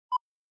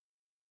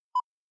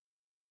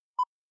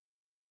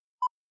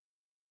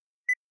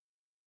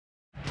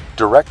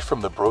Direct from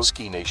the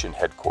Broski Nation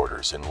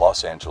headquarters in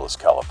Los Angeles,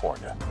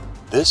 California,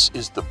 this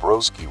is the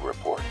Broski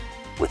Report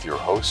with your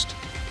host,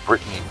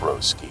 Brittany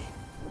Broski.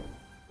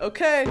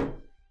 Okay,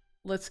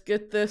 let's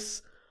get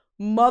this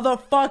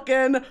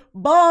motherfucking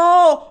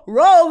ball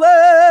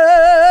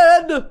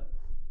rolling!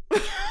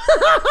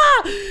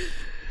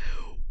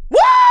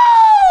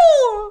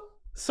 Woo!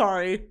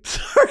 Sorry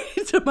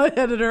to my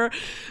editor.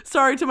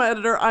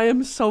 I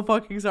am so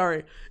fucking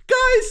sorry.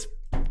 Guys,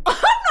 I'm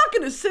not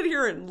gonna sit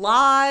here and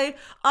lie.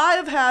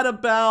 I've had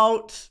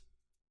about,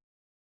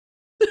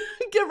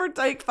 give or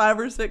take, 5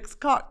 or 6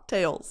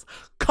 cocktails.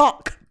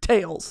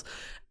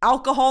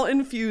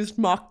 Alcohol-infused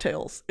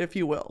mocktails, if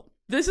you will.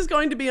 This is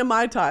going to be a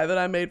Mai Tai that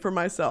I made for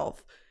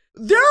myself.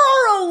 There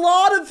are a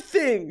lot of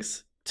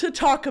things to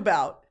talk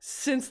about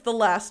since the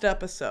last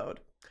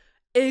episode.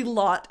 A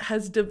lot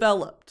has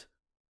developed.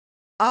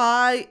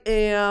 I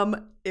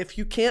am, if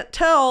you can't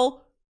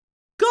tell,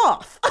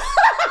 goth.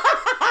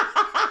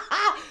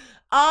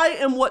 I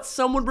am what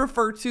some would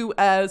refer to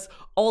as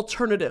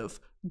alternative,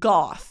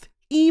 goth,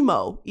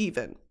 emo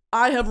even.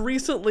 I have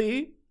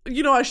recently,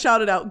 I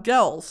shouted out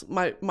Gels,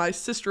 my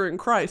sister in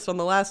Christ, on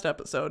the last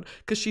episode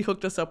because she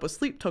hooked us up with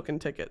sleeptoken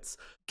tickets.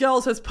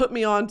 Gels has put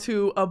me on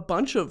to a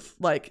bunch of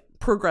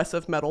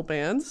progressive metal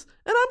bands,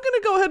 and I'm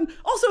gonna go ahead and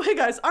also, hey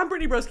guys, I'm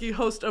Brittany Broski,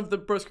 host of the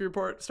Broski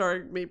Report,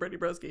 starring me,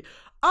 Brittany Broski.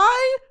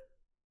 I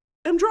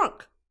am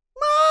drunk.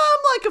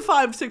 I'm like a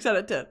 5-6 out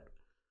of 10.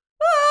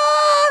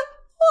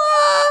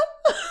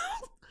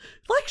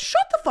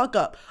 Shut the fuck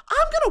up.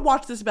 I'm gonna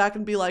watch this back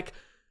and be like,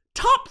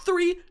 top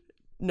 3,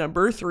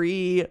 number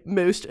 3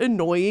 most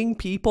annoying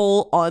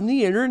people on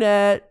the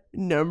internet.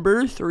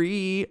 Number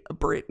 3,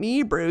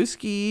 Brittany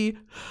Broski,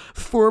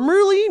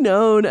 formerly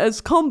known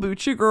as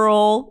Kombucha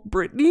Girl.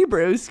 Brittany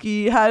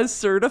Broski has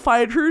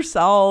certified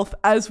herself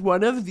as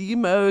one of the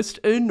most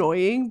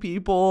annoying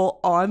people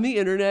on the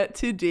internet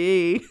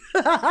today.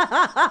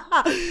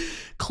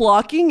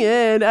 Clocking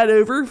in at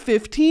over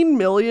 15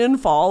 million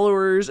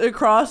followers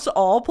across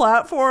all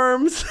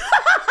platforms.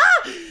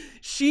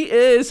 She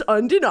is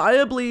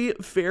undeniably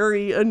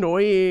very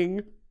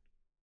annoying.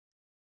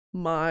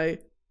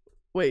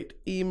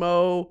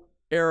 Emo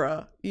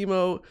era.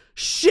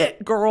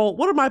 Shit, girl.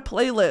 What are my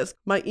playlists?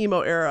 My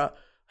emo era.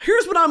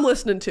 Here's what I'm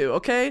listening to,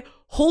 okay?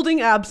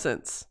 Holding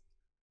Absence.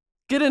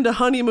 Get into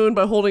Honeymoon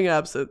by Holding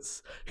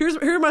Absence. Here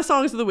are my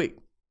songs of the week.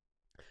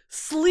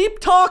 Sleep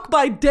Talk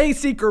by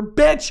Dayseeker,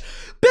 bitch,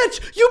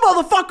 you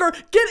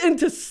motherfucker. Get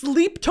into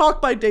Sleep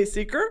Talk by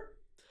Dayseeker.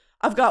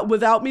 I've got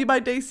Without Me by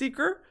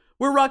Dayseeker.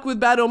 We're rocking with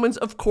Bad Omens,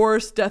 of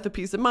course, Death of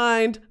Peace of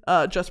Mind,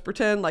 Just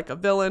Pretend, Like a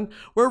Villain.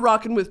 We're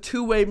rocking with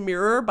Two-Way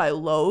Mirror by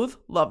Loathe.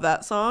 Love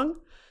that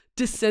song.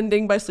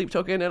 Descending by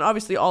Sleeptoken, and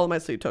obviously all of my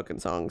Sleeptoken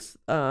songs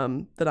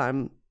that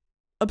I'm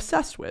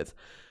obsessed with.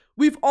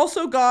 We've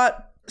also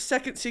got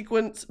Second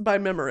Sequence by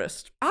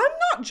Memorist. I'm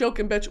not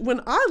joking, bitch.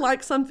 When I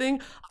like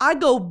something, I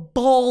go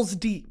balls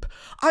deep.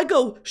 I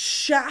go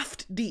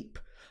shaft deep.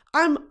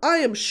 I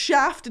am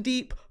shaft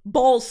deep,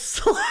 balls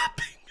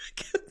slapping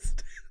against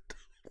it.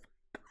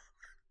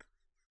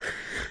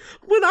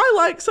 When I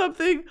like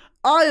something,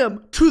 I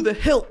am to the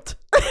hilt.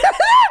 In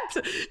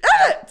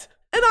it.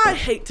 And I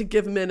hate to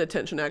give men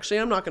attention, actually.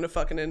 I'm not going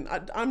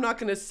to I'm not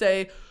going to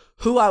say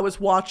who I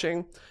was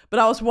watching, but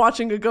I was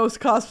watching a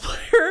Ghost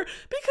cosplayer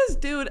because,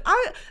 dude,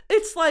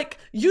 it's like,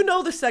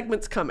 the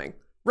segment's coming,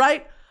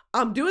 right?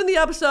 I'm doing the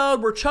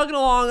episode, we're chugging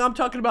along, I'm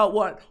talking about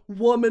what?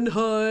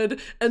 Womanhood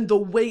and the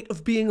weight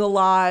of being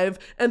alive.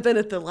 And then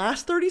at the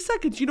last 30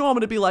 seconds, I'm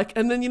going to be like,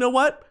 and then you know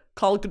what?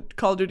 Call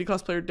of Duty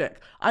cosplayer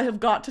dick. I have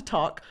got to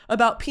talk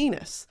about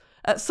penis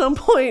at some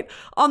point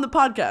on the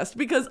podcast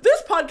because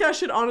this podcast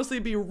should honestly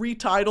be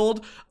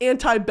retitled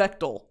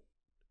Anti-Bechdel.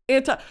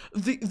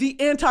 The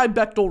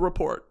Anti-Bechdel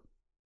Report.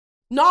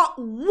 Not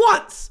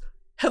once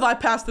have I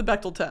passed the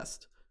Bechdel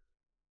test.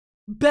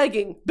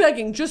 Begging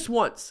just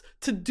once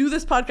to do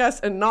this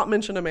podcast and not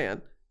mention a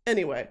man.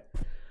 Anyway,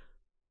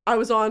 I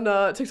was on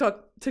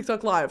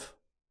TikTok Live,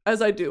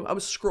 as I do. I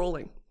was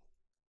scrolling.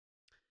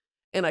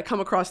 And I come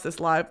across this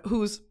live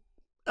who's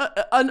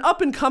an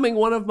up-and-coming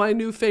one of my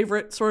new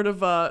favorite sort of,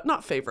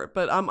 not favorite,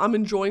 but I'm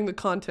enjoying the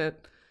content.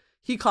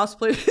 He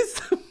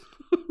cosplays.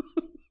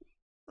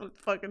 I'm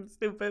fucking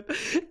stupid.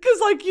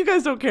 Because, you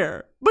guys don't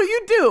care. But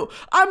you do.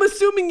 I'm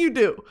assuming you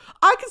do.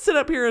 I could sit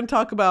up here and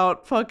talk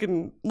about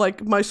fucking,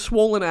 my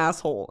swollen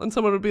asshole. And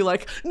someone would be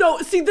like, no,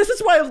 see, this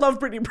is why I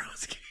love Brittany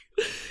Broski.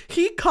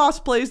 He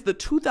cosplays the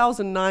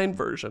 2009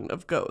 version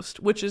of Ghost,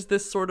 which is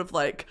this sort of,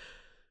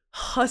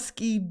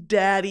 husky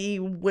daddy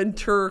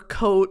winter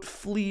coat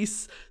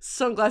fleece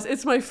sunglasses.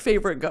 It's my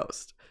favorite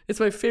Ghost. It's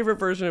my favorite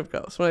version of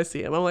Ghost. When I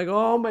see him, I'm like,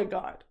 oh my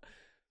god,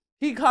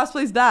 he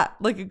cosplays that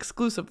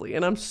exclusively,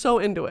 and I'm so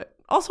into it.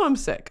 Also, I'm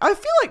sick. I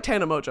feel like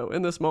Tana Mojo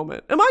in this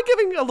moment. Am I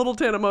giving a little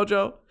Tana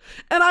Mojo?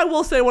 And I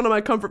will say one of my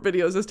comfort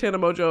videos is Tana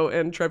Mojo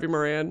and Trevi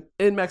Moran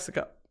in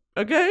Mexico.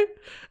 Okay,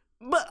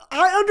 but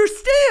I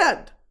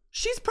understand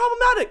she's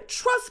problematic.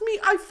 Trust me,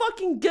 I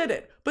fucking get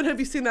it. But have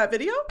you seen that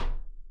video?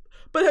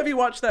 But have you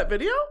watched that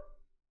video?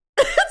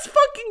 It's That's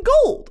fucking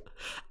gold.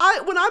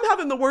 When I'm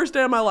having the worst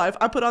day of my life,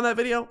 I put on that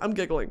video, I'm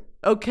giggling.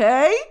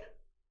 Okay?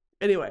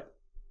 Anyway,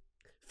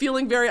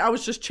 I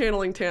was just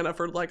channeling Tana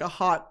for like a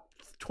hot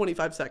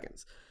 25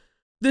 seconds.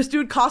 This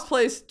dude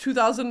cosplays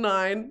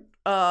 2009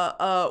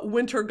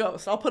 Winter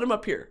Ghost. I'll put him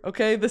up here,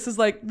 okay? This is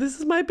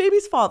my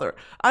baby's father.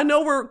 I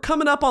know we're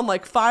coming up on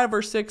like 5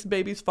 or 6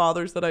 baby's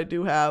fathers that I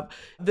do have.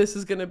 This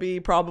is gonna be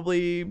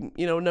probably,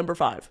 number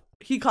 5.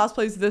 He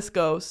cosplays this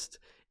ghost,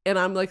 and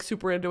I'm like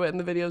super into it, and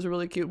the videos are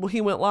really cute. Well,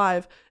 he went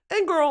live,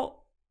 and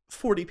girl,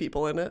 40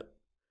 people in it.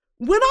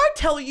 When I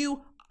tell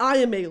you I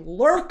am a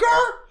lurker,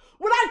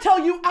 when I tell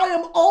you I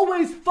am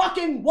always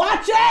fucking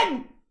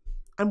watching,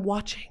 I'm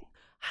watching.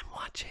 I'm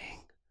clocked in.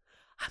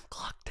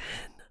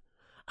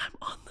 I'm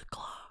on the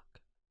clock.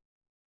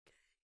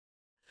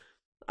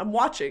 I'm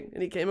watching,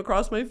 and he came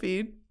across my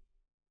feed,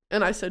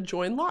 and I said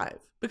join live,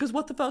 because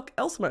what the fuck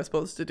else am I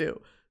supposed to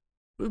do?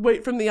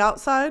 Wait from the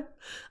outside?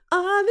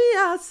 On the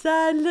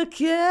outside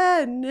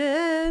looking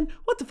in.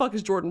 What the fuck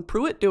is Jordan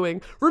Pruitt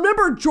doing?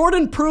 Remember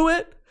Jordan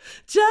Pruitt?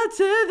 Jump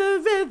to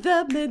the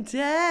rhythm and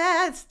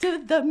dance to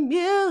the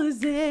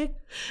music.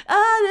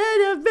 On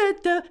the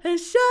rhythm and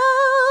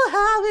show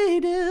how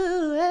we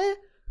do it.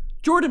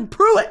 Jordan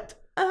Pruitt.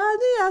 On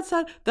the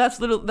outside.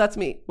 That's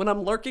me. When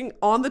I'm lurking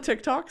on the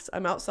TikToks,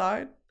 I'm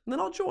outside, and then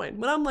I'll join.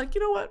 When I'm like,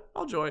 you know what?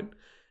 I'll join.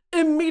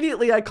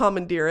 Immediately I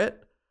commandeer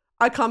it.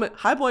 I comment,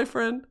 hi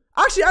boyfriend.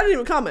 Actually, I didn't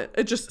even comment.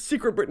 It just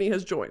Secret Brittany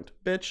has joined.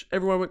 Bitch,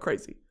 everyone went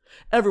crazy.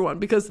 Everyone,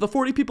 because the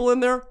 40 people in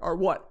there are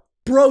what?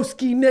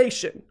 Broski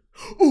Nation.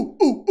 Ooh,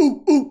 ooh,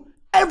 ooh, ooh.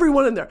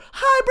 Everyone in there.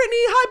 Hi, Brittany.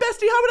 Hi,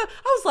 bestie. Hi,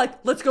 I was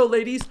like, let's go,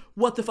 ladies.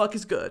 What the fuck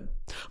is good?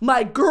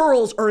 My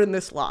girls are in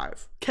this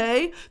live,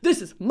 okay?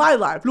 This is my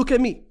live. Look at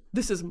me.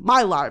 This is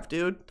my live,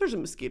 dude. There's a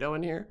mosquito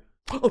in here.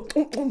 I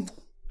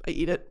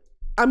eat it.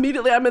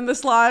 Immediately, I'm in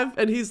this live,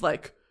 and he's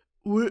like,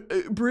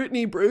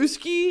 Brittany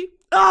Broski?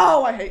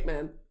 Oh, I hate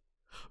men.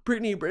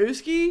 Brittany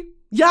Broski?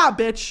 Yeah,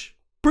 bitch.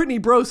 Brittany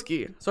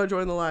Broski. So I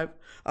joined the live.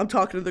 I'm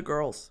talking to the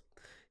girls.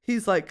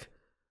 He's like,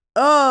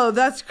 oh,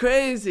 that's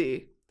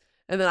crazy.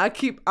 And then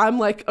I'm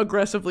like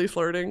aggressively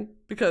flirting,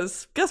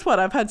 because guess what?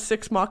 I've had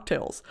 6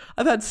 mocktails.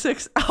 I've had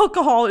 6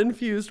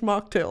 alcohol-infused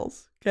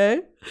mocktails,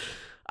 okay?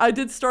 I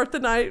did start the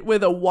night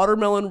with a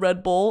watermelon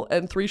Red Bull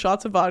and 3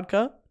 shots of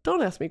vodka.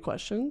 Don't ask me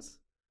questions.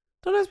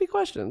 Don't ask me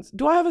questions.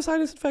 Do I have a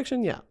sinus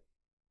infection? Yeah,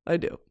 I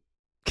do.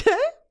 Okay?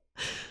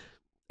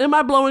 Am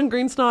I blowing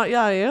green snot?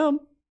 Yeah, I am.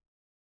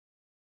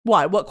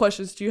 Why? What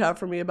questions do you have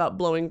for me about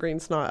blowing green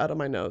snot out of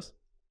my nose?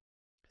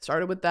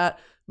 Started with that,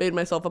 made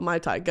myself a Mai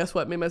Tai. Guess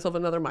what? Made myself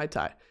another Mai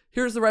Tai.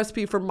 Here's the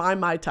recipe for my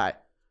Mai Tai.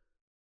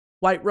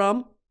 White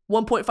rum,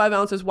 1.5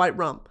 ounces white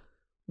rum,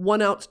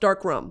 1 ounce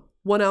dark rum,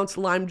 1 ounce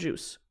lime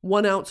juice,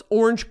 1 ounce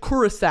orange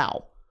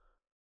curacao,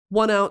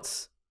 1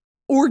 ounce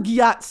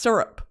orgeat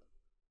syrup.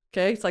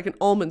 Okay, it's like an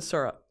almond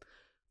syrup,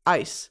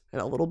 ice,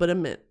 and a little bit of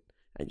mint.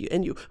 And you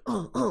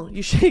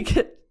shake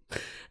it,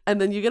 and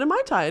then you get a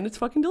Mai Tai, and it's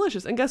fucking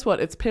delicious. And guess what?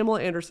 It's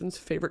Pamela Anderson's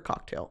favorite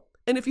cocktail.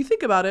 And if you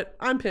think about it,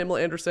 I'm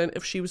Pamela Anderson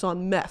if she was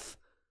on meth.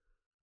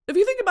 If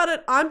you think about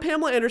it, I'm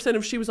Pamela Anderson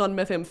if she was on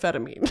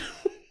methamphetamine.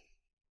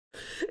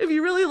 If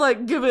you really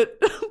like give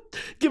it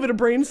a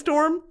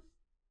brainstorm,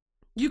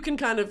 you can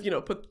kind of,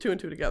 put 2 and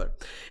 2 together.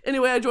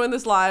 Anyway, I joined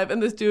this live,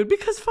 and this dude,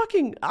 because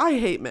fucking, I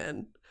hate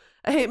men.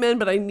 I hate men,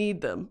 but I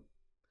need them.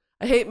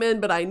 I hate men,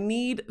 but I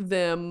need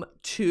them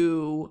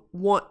to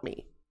want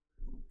me.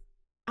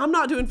 I'm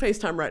not doing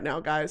FaceTime right now,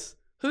 guys.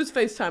 Who's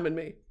FaceTiming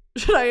me?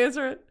 Should I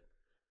answer it?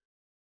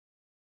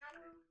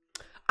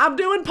 I'm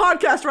doing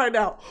podcast right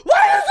now.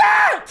 What is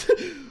that? That's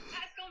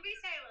gonna be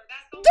Taylor.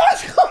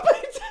 That's gonna be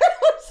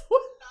Taylor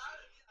Swift.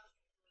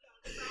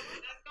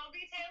 That's gonna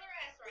be Taylor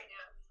S right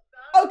now.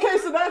 Okay,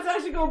 so that's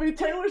actually gonna be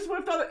Taylor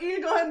Swift on the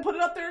Ian, go ahead and put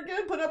it up there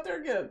again. That's gonna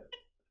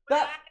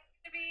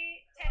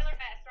be Taylor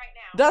S right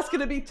now. That's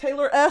gonna be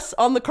Taylor S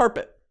on the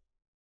carpet.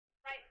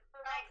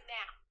 Right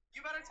now.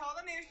 You better tell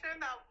the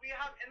nation that we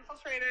have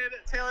infiltrated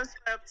Taylor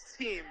Swift's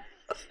team.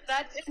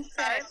 That's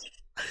insane.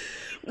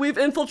 We've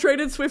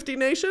infiltrated Swiftie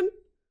Nation?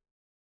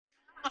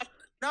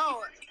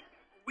 No,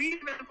 we've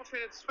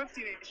infiltrated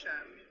Swiftie Nation.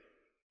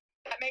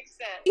 That makes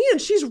sense. Ian,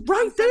 she's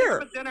right I'm sending there.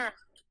 her to dinner.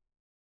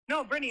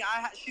 No, Brittany,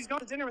 she's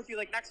going to dinner with you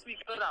like next week.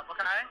 Put it up,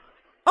 okay?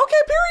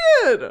 Okay,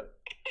 period.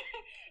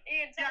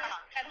 Ian, tell us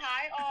said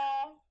hi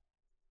all.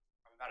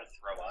 I'm about to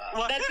throw up.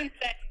 What? That's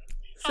insane.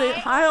 Say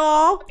hi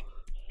all.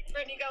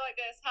 Brittany, go like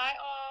this. Hi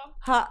all.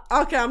 Hi.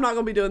 Okay, I'm not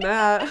gonna be doing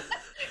that.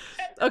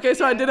 Okay,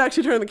 so I did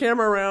actually turn the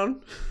camera around.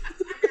 Okay,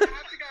 I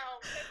have to go.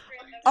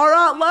 All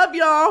right, love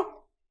y'all.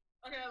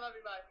 Okay, I love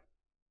you, bye.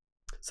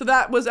 So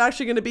that was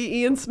actually going to be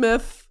Ian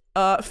Smith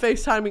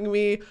FaceTiming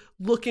me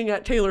looking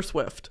at Taylor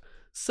Swift.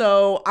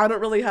 So I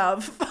don't really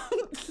have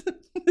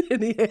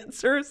any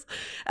answers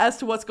as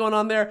to what's going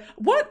on there.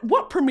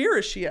 What premiere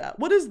is she at?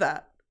 What is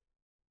that?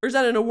 Or is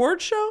that an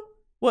award show?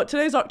 What,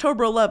 today's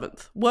October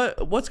 11th.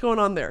 What's going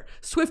on there?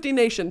 Swiftie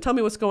Nation, tell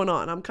me what's going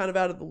on. I'm kind of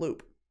out of the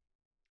loop.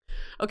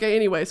 Okay,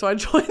 anyway, so I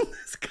joined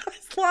this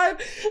guy's live.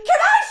 Can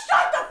I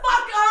shut the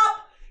fuck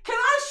up? Can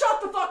I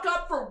shut the fuck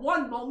up for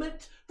one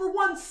moment, for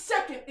 1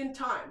 second in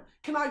time,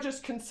 can I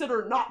just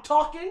consider not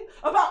talking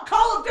about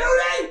Call of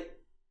Duty?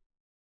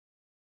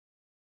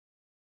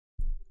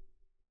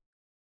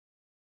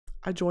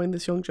 I joined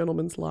this young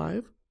gentleman's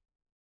live,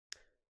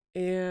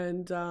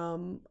 and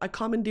I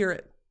commandeer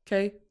it,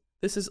 okay?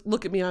 This is,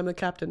 look at me, I'm the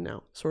captain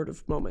now, sort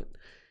of moment.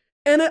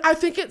 And I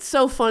think it's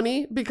so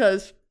funny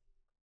because,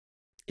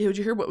 did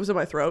you hear what was in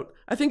my throat?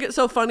 I think it's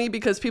so funny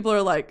because people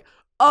are like,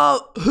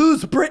 oh,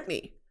 who's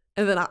Brittany?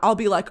 And then I'll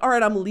be like, all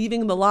right, I'm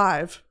leaving the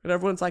live. And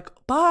everyone's like,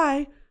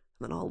 bye. And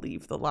then I'll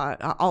leave the live.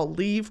 I'll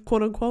leave,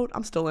 quote unquote.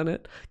 I'm still in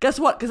it. Guess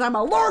what? Because I'm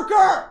a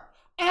lurker.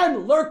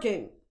 I'm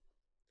lurking.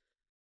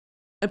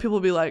 And people will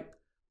be like,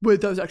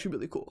 wait, that was actually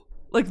really cool.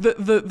 Like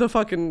the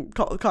fucking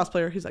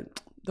cosplayer, he's like,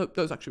 that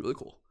was actually really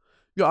cool.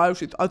 Yeah,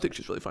 I think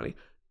she's really funny.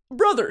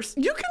 Brothers,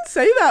 you can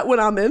say that when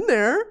I'm in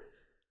there.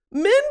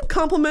 Men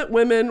compliment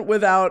women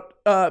without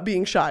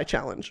being shy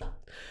challenge.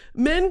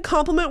 Men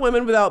compliment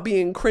women without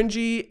being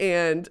cringy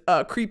and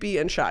creepy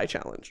and shy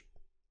challenge.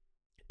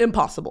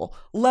 Impossible.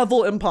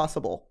 Level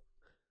impossible.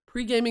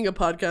 Pre-gaming a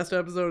podcast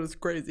episode is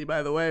crazy,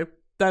 by the way.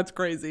 That's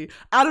crazy.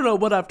 I don't know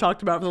what I've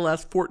talked about for the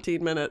last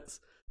 14 minutes.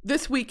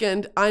 This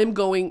weekend, I'm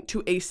going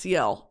to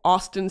ACL,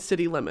 Austin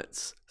City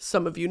Limits.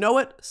 Some of you know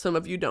it, some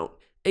of you don't.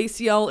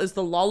 ACL is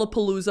the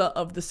Lollapalooza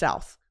of the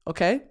South,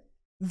 okay?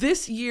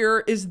 This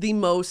year is the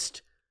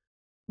most,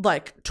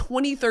 like,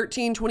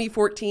 2013,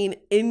 2014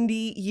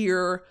 indie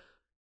year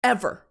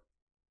ever.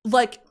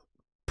 Like,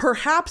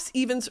 perhaps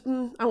even,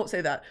 I won't say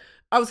that.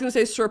 I was going to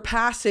say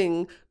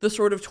surpassing the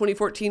sort of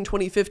 2014,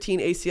 2015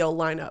 ACL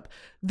lineup.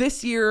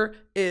 This year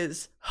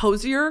is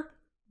Hozier,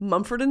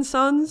 Mumford &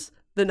 Sons,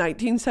 the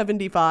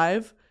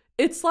 1975.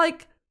 It's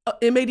like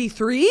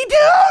M83, dude!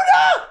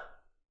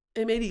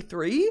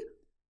 M83?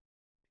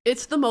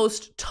 It's the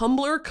most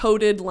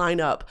Tumblr-coded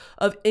lineup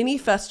of any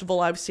festival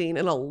I've seen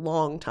in a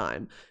long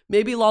time.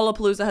 Maybe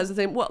Lollapalooza has the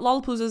same. What,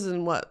 Lollapalooza's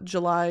in what?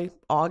 July,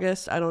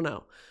 August? I don't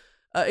know.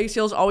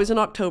 ACL's always in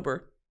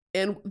October.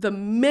 And the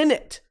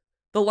minute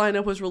the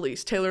lineup was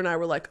released, Taylor and I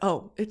were like,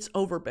 oh, it's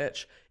over,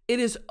 bitch. It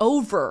is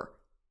over.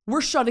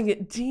 We're shutting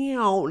it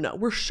down.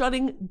 We're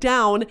shutting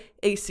down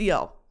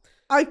ACL.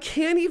 I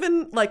can't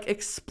even like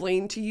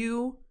explain to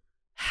you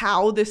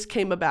how this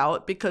came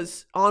about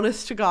because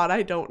honest to God,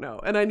 I don't know.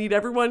 And I need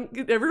everyone,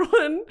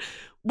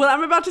 what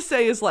I'm about to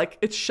say is like,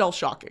 it's shell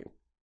shocking.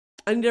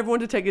 I need everyone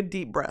to take a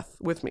deep breath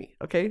with me.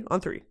 Okay.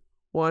 On 3.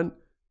 1,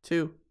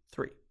 2,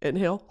 3.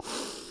 Inhale.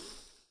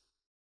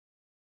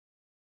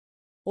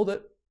 Hold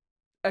it.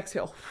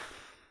 Exhale.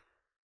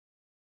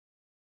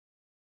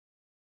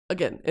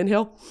 Again,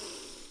 inhale.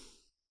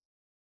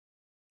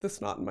 The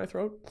snot in my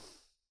throat.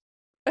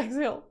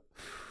 Exhale.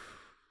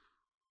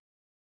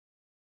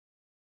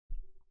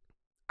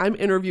 I'm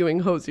interviewing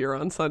Hozier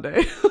on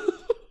Sunday.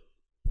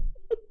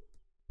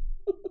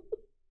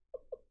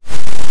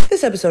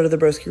 This episode of the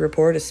Broski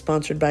Report is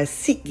sponsored by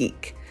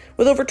SeatGeek.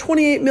 With over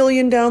 28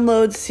 million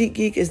downloads,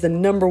 SeatGeek is the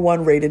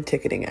 #1 rated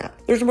ticketing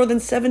app. There's more than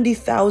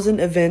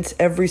 70,000 events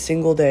every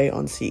single day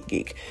on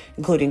SeatGeek,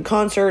 including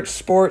concerts,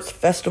 sports,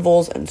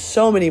 festivals, and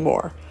so many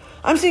more.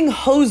 I'm seeing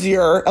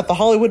Hozier at the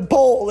Hollywood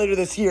Bowl later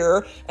this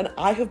year, and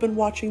I have been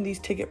watching these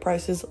ticket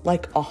prices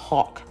like a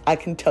hawk. I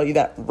can tell you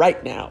that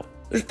right now.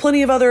 There's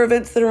plenty of other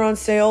events that are on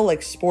sale,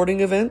 like sporting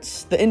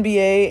events. The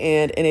NBA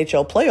and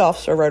NHL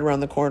playoffs are right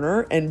around the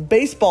corner, and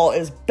baseball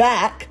is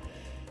back.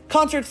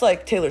 Concerts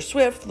like Taylor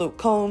Swift, Luke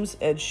Combs,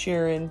 Ed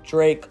Sheeran,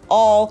 Drake,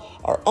 all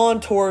are on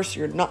tour, so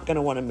you're not going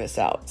to want to miss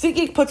out.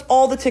 SeatGeek puts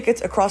all the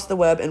tickets across the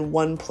web in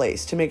one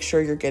place to make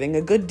sure you're getting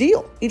a good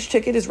deal. Each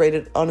ticket is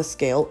rated on a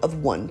scale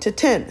of 1 to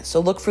 10,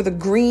 so look for the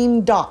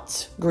green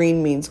dots.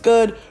 Green means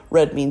good,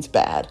 red means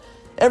bad.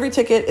 Every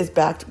ticket is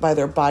backed by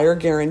their buyer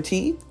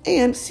guarantee,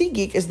 and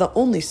SeatGeek is the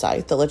only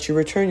site that lets you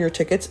return your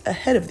tickets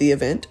ahead of the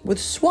event with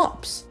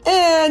swaps.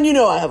 And you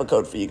know I have a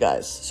code for you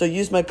guys, so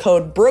use my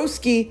code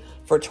BROSKI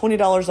for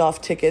 $20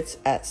 off tickets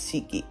at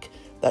SeatGeek.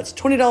 That's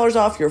 $20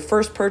 off your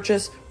first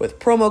purchase with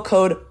promo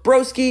code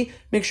BROSKI.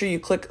 Make sure you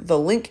click the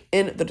link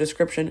in the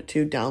description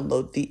to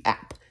download the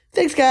app.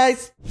 Thanks,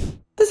 guys.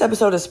 This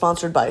episode is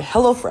sponsored by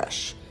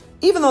HelloFresh.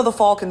 Even though the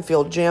fall can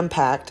feel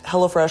jam-packed,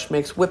 HelloFresh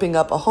makes whipping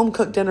up a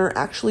home-cooked dinner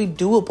actually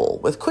doable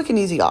with quick and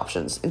easy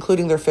options,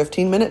 including their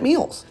 15-minute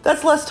meals.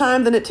 That's less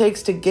time than it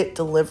takes to get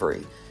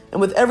delivery. And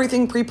with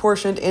everything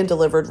pre-portioned and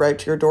delivered right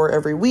to your door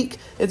every week,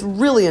 it's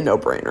really a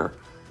no-brainer.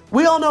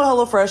 We all know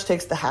HelloFresh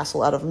takes the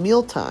hassle out of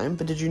mealtime,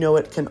 but did you know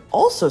it can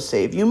also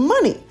save you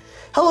money?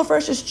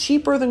 HelloFresh is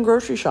cheaper than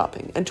grocery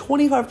shopping and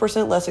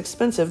 25% less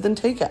expensive than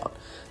takeout.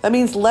 That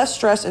means less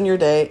stress in your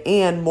day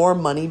and more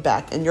money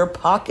back in your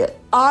pocket.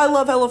 I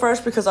love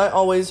HelloFresh because I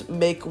always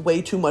make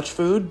way too much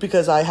food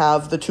because I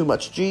have the too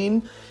much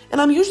gene,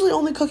 and I'm usually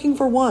only cooking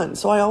for one,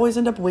 so I always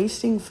end up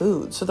wasting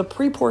food. So the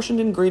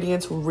pre-portioned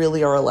ingredients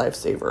really are a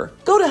lifesaver.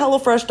 Go to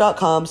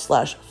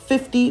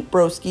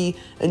HelloFresh.com/50broski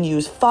and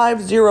use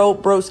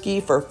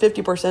 50broski for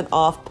 50%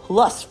 off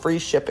plus free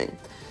shipping.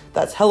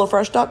 That's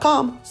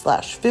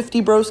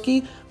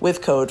HelloFresh.com/50broski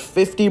with code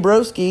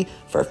 50broski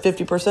for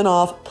 50%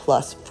 off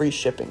plus free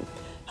shipping.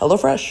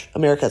 HelloFresh,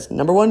 America's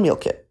 #1 meal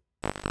kit.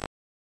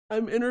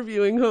 I'm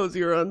interviewing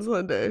Hozier on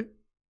Sunday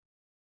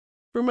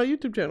for my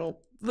YouTube channel.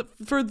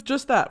 For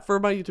just that, for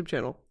my YouTube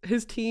channel.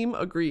 His team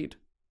agreed.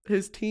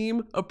 His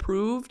team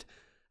approved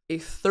a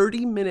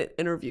 30-minute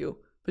interview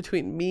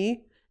between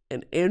me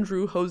and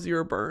Andrew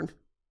Hozier Byrne.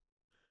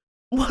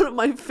 One of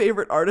my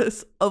favorite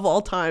artists of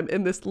all time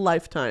in this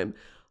lifetime.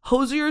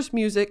 Hozier's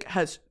music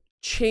has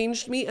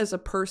changed me as a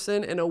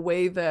person in a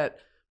way that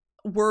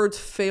words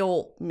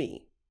fail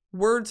me.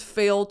 Words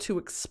fail to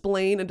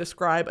explain and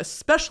describe,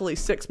 especially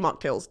 6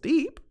 mocktails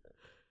deep.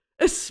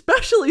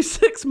 Especially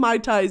 6 Mai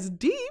Tais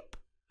deep.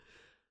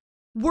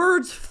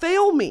 Words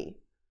fail me.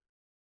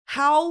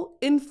 How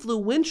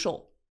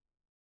influential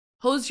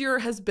Hozier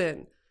has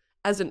been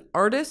as an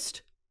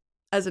artist,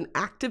 as an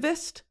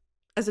activist,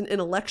 as an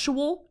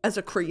intellectual, as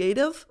a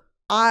creative.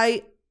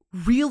 I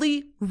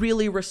really,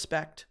 really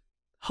respect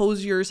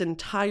Hozier's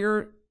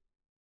entire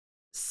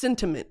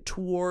sentiment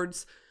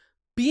towards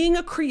being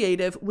a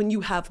creative when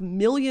you have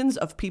millions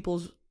of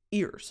people's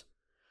ears.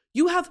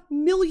 You have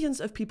millions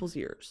of people's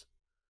ears.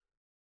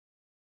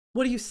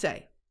 What do you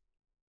say?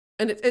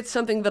 And it's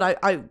something that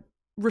I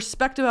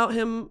respect about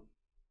him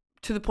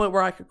to the point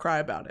where I could cry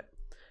about it.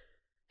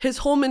 His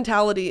whole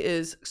mentality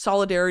is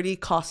solidarity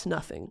costs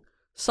nothing.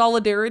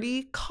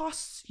 Solidarity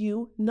costs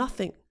you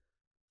nothing.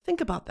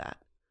 Think about that.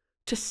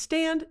 To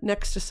stand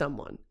next to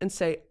someone and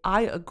say,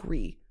 I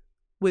agree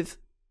with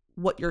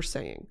what you're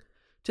saying.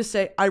 To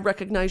say, I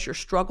recognize your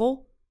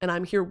struggle and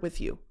I'm here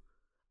with you.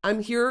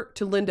 I'm here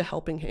to lend a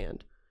helping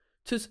hand.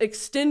 To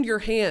extend your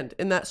hand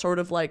in that sort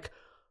of like,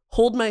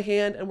 hold my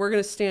hand and we're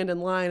going to stand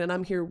in line and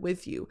I'm here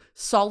with you.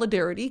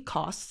 Solidarity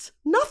costs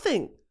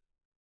nothing.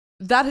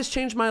 That has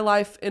changed my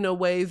life in a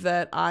way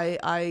that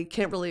I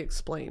can't really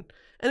explain.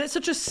 And it's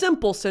such a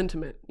simple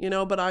sentiment, you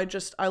know, but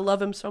I love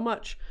him so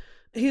much.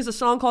 He has a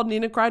song called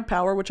Nina Cried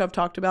Power, which I've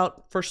talked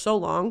about for so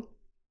long,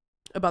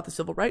 about the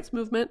civil rights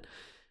movement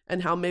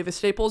and how Mavis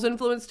Staples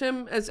influenced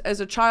him as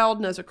a child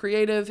and as a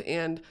creative,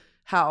 and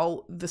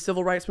how the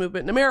civil rights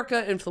movement in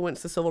America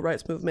influenced the civil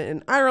rights movement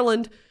in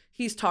Ireland.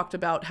 He's talked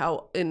about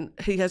how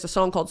he has a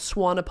song called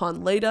Swan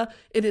Upon Leda.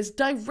 It is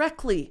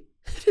directly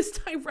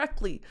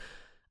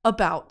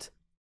about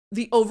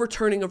the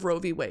overturning of Roe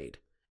v. Wade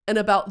and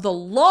about the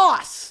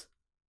loss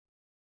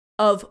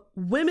of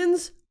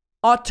women's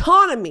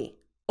autonomy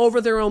over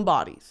their own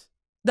bodies.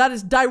 That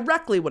is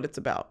directly what it's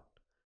about.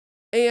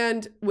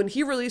 And when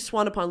he released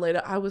Swan Upon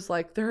Leda, I was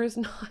like, there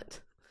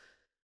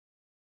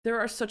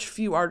are such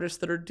few artists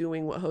that are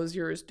doing what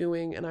Hozier is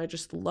doing, and I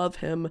just love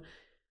him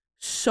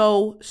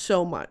so,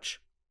 so much.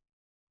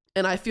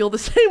 And I feel the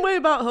same way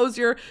about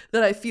Hozier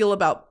that I feel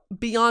about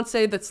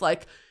Beyonce, that's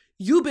like,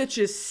 you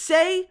bitches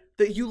say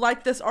that you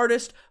like this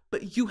artist,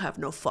 but you have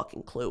no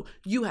fucking clue.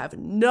 You have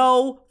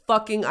no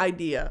fucking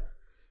idea.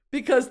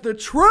 Because the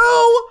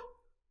true,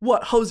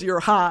 what, Hozier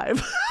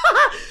Hive,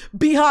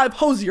 Beehive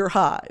Hozier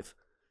Hive,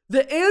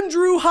 the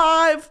Andrew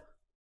Hive,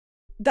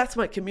 that's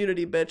my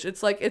community, bitch.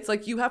 It's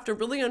like you have to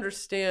really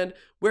understand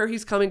where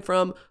he's coming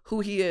from,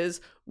 who he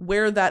is,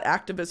 where that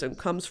activism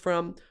comes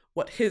from,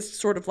 what his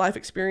sort of life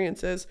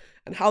experience is,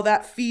 and how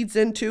that feeds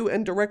into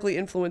and directly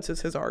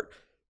influences his art.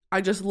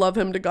 I just love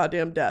him to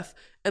goddamn death.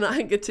 And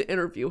I get to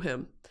interview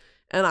him.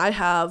 And I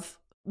have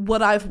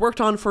what I've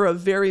worked on for a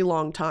very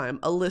long time,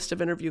 a list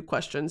of interview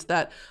questions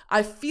that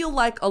I feel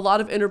like a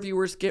lot of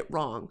interviewers get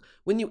wrong.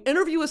 When you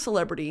interview a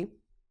celebrity,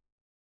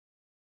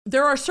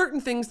 there are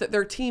certain things that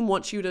their team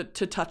wants you to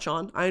touch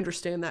on. I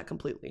understand that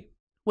completely.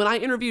 When I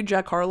interviewed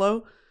Jack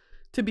Harlow,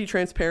 to be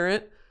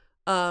transparent,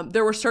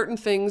 there were certain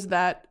things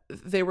that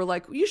they were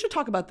like, you should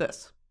talk about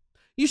this.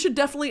 You should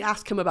definitely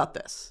ask him about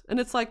this. And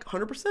it's like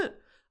 100%.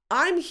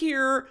 I'm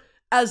here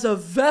as a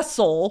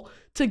vessel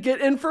to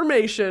get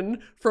information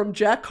from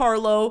Jack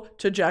Harlow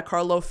to Jack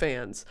Harlow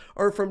fans,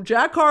 or from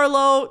Jack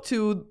Harlow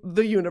to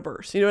the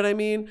universe. You know what I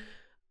mean?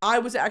 I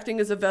was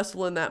acting as a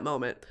vessel in that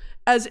moment.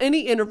 As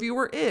any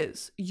interviewer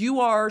is, you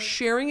are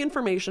sharing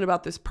information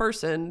about this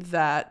person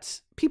that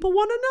people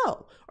want to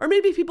know, or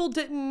maybe people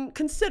didn't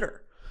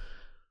consider.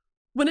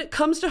 When it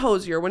comes to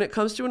Hozier, when it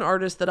comes to an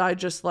artist that I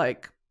just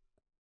like,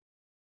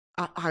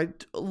 I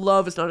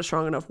love is not a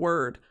strong enough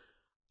word.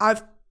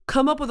 I've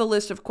come up with a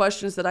list of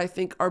questions that I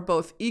think are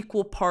both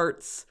equal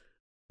parts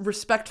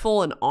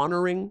respectful and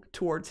honoring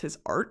towards his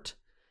art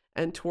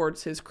and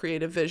towards his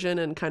creative vision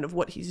and kind of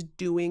what he's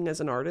doing as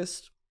an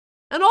artist.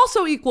 And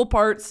also equal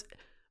parts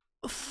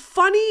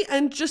funny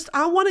and just,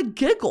 I want to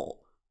giggle.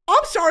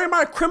 I'm sorry, am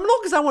I a criminal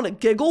because I want to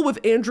giggle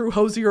with Andrew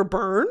Hozier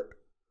Byrne?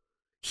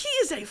 He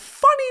is a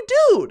funny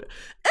dude.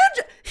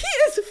 And he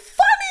is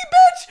funny,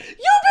 bitch.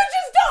 You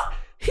bitches don't.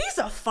 He's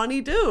a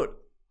funny dude.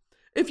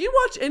 If you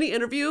watch any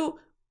interview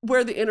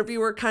where the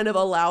interviewer kind of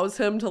allows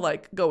him to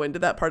like go into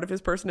that part of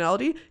his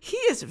personality, he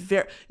is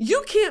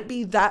you can't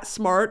be that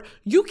smart.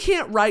 You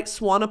can't write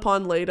Swan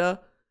Upon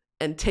Leda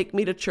and Take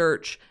Me to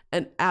Church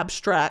and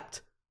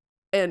Abstract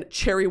and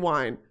Cherry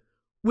Wine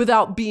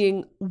without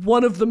being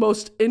one of the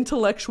most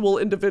intellectual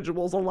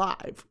individuals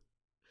alive.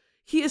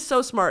 He is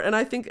so smart. And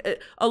I think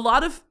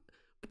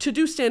to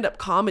do stand-up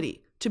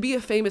comedy, To be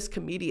a famous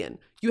comedian,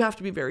 you have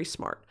to be very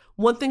smart.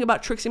 One thing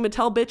about Trixie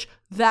Mattel, bitch,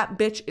 that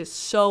bitch is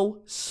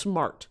so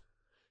smart.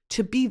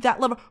 To be that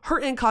level, her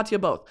and Katya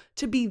both,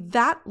 to be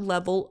that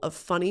level of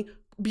funny,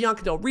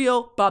 Bianca Del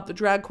Rio, Bob the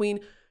Drag Queen,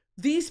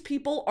 these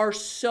people are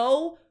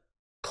so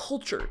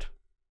cultured.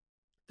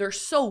 They're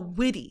so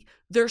witty.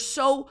 They're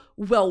so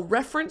well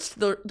referenced.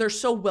 They're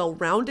so well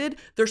rounded.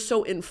 They're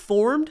so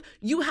informed.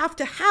 You have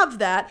to have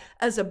that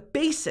as a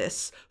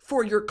basis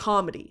for your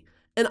comedy.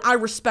 And I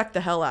respect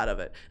the hell out of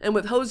it. And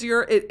with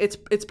Hozier,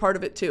 it's part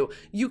of it too.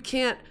 You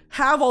can't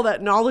have all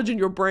that knowledge in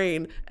your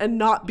brain and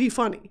not be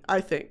funny,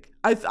 I think.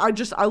 I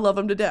love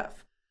him to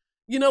death.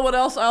 You know what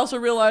else I also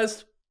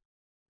realized?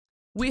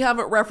 We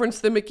haven't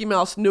referenced the Mickey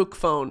Mouse nuke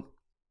phone.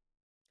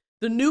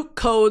 The nuke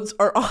codes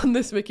are on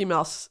this Mickey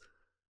Mouse,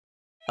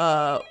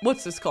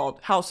 what's this called?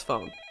 House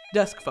phone,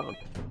 desk phone.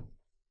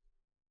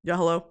 Yeah,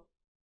 hello?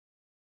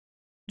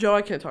 Joe,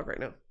 I can't talk right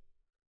now.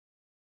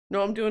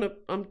 No, I'm doing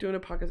a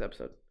podcast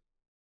episode.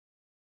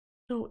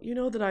 No, you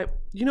know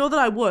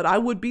that I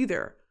would be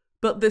there,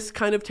 but this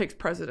kind of takes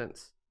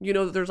precedence. You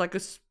know that there's like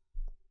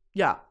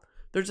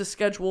there's a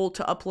schedule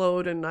to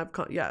upload, and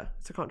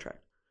it's a contract.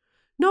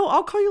 No,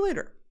 I'll call you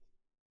later.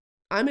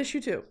 I miss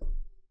you too.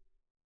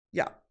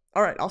 Yeah.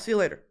 All right, I'll see you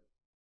later.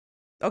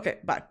 Okay,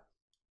 bye.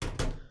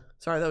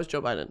 Sorry, that was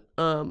Joe Biden.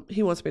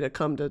 He wants me to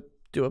come to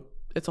do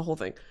it's a whole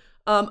thing.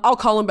 I'll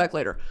call him back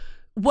later.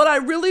 What I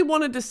really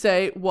wanted to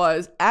say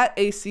was at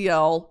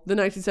ACL, the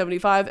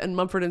 1975 and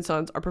Mumford &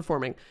 Sons are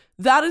performing.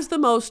 That is the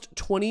most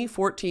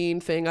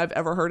 2014 thing I've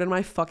ever heard in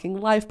my fucking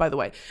life, by the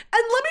way.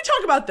 And let me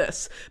talk about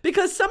this,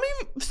 because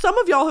some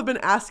of y'all have been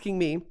asking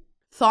me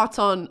thoughts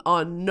on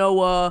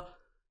Noah,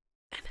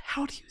 and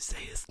how do you say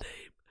his name?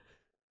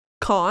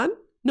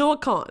 Noah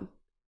Kahan.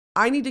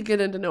 I need to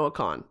get into Noah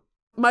Kahan.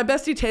 My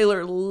bestie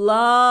Taylor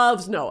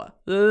loves Noah,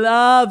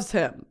 loves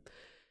him.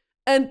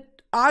 And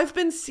I've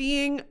been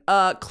seeing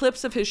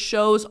clips of his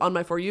shows on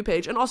my For You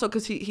page, and also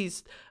because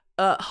he's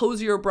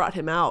Hozier brought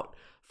him out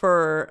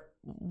for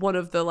one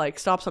of the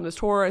stops on his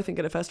tour, I think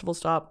at a festival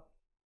stop.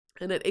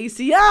 And at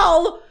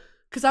ACL,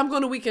 because I'm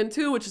going to weekend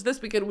 2, which is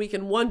this weekend,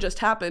 weekend 1 just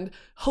happened,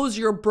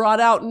 Hozier brought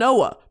out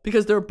Noah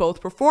because they're both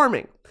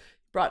performing.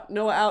 Brought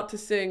Noah out to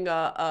sing,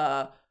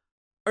 Noah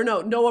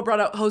brought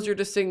out Hozier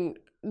to sing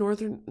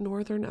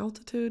Northern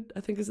Altitude,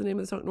 I think is the name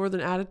of the song.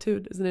 Northern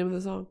Attitude is the name of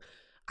the song.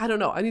 I don't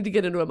know. I need to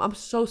get into him. I'm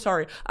so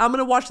sorry. I'm going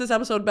to watch this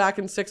episode back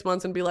in 6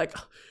 months and be like,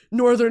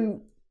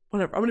 Northern,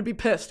 whatever. I'm going to be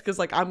pissed because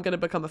I'm going to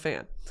become a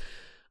fan.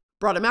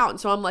 Brought him out. And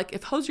so I'm like,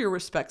 if Hozier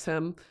respects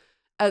him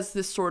as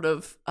this sort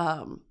of,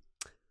 and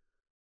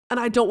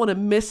I don't want to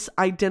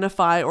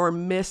misidentify or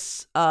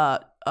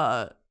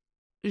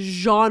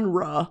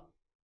genre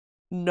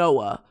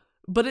Noah,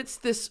 but it's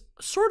this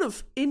sort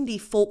of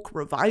indie folk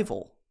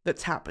revival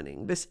that's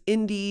happening. This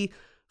indie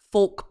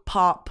folk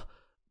pop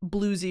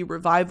bluesy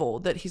revival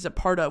that he's a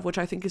part of, which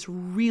I think is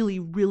really,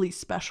 really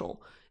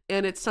special.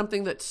 And it's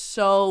something that's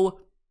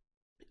so,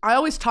 I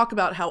always talk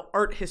about how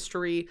art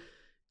history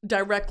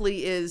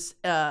directly is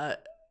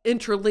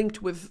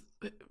interlinked with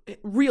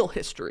real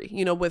history,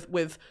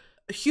 with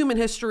human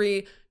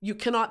history. You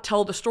cannot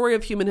tell the story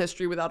of human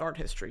history without art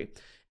history.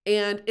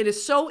 And it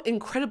is so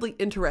incredibly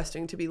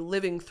interesting to be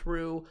living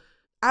through,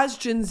 as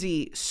Gen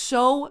Z,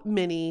 so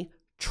many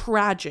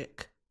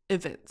tragic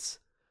events.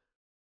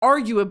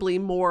 Arguably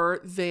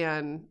more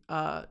than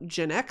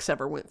Gen X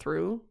ever went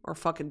through, or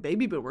fucking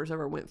baby boomers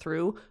ever went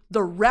through.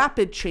 The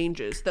rapid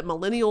changes that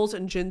millennials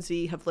and Gen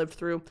Z have lived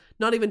through,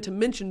 not even to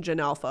mention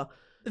Gen Alpha,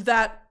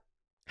 that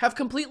have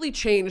completely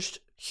changed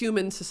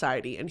human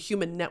society and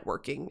human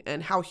networking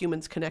and how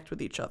humans connect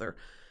with each other.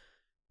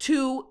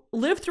 To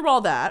live through all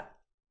that,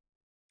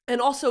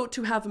 and also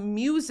to have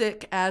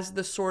music as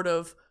the sort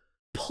of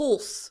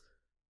pulse,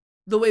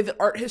 the way that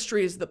art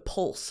history is the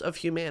pulse of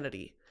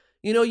humanity.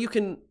 You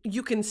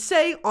can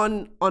say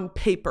on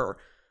paper,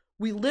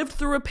 we lived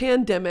through a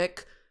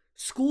pandemic,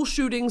 school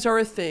shootings are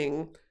a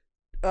thing,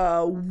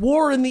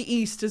 war in the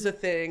East is a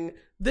thing,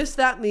 this,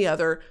 that, and the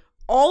other,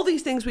 all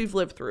these things we've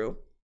lived through,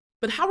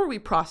 but how are we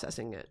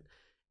processing it?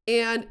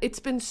 And it's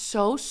been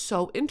so,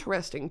 so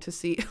interesting to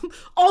see,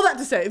 all that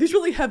to say, these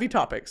really heavy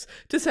topics,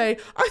 to say,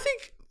 I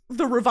think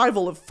the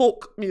revival of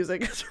folk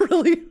music is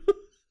really,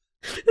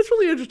 it's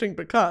really interesting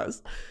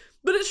because...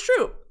 But it's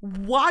true.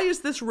 Why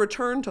is this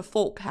return to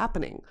folk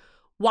happening?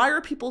 Why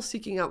are people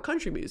seeking out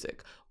country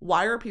music?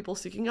 Why are people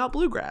seeking out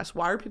bluegrass?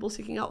 Why are people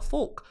seeking out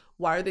folk?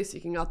 Why are they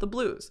seeking out the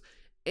blues?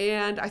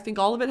 And I think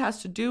all of it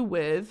has to do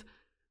with,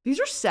 these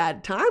are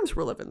sad times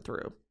we're living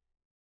through.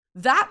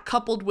 That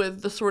coupled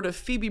with the sort of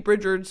Phoebe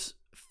Bridgers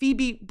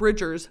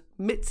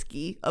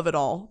Mitski of it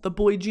all, the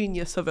boy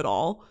genius of it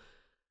all.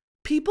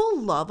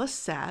 People love a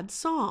sad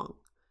song.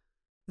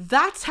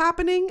 That's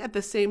happening at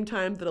the same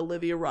time that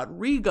Olivia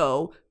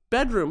Rodrigo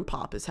bedroom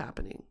pop is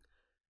happening.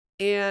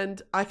 And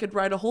I could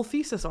write a whole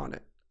thesis on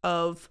it,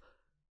 of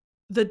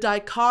the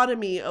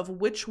dichotomy of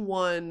which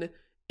one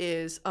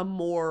is a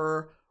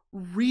more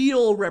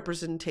real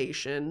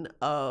representation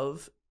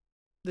of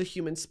the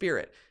human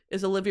spirit.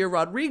 Is Olivia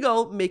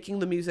Rodrigo making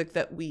the music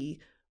that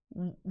we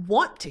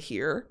want to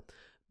hear,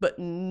 but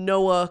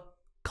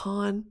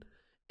noahkahan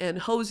and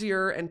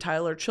Hozier and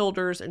Tyler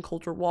Childers and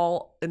Coulter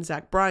Wall and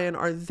Zach Bryan,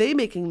 are they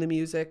making the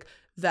music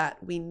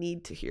that we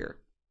need to hear?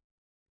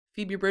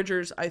 Phoebe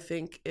Bridgers, I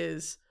think,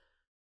 is,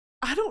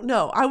 I don't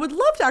know. I would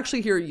love to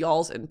actually hear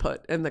y'all's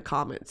input in the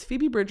comments.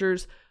 Phoebe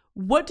Bridgers,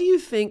 what do you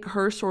think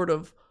her sort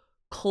of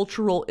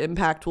cultural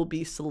impact will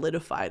be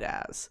solidified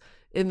as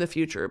in the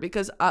future?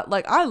 Because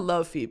I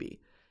love Phoebe,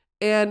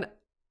 and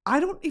I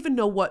don't even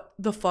know what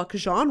the fuck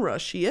genre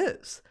she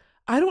is.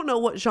 I don't know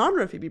what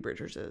genre Phoebe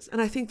Bridgers is.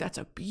 And I think that's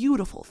a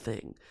beautiful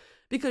thing,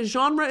 because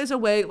genre is a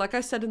way, like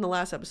I said in the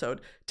last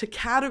episode, to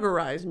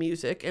categorize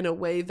music in a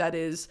way that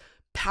is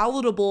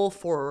palatable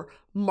for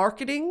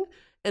marketing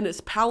and is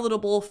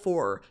palatable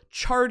for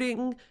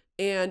charting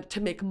and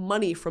to make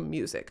money from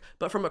music.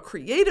 But from a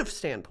creative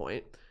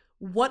standpoint,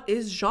 what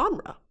is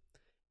genre?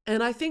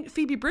 And I think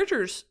Phoebe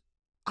Bridgers,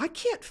 I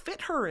can't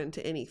fit her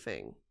into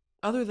anything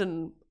other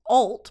than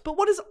alt. But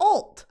what is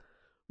alt?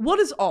 What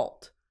is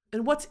alt?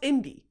 And what's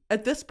indie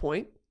at this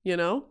point? You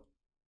know,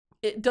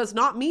 it does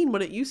not mean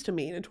what it used to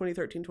mean in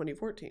 2013,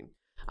 2014.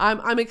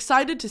 I'm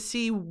excited to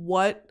see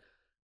what,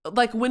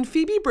 like, when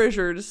Phoebe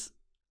Bridgers,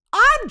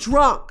 I'm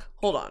drunk.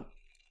 Hold on.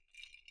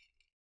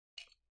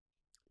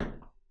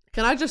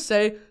 Can I just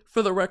say,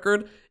 for the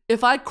record,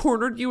 if I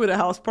cornered you at a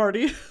house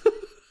party,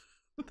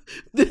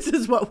 this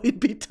is what we'd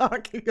be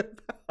talking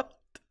about.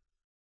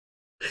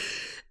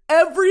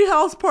 Every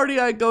house party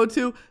I go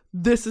to,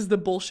 this is the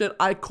bullshit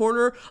I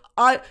corner.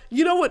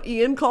 You know what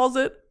Ian calls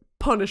it?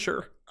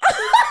 Punisher.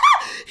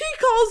 He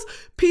calls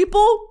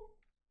people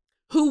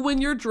who, when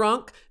you're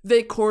drunk,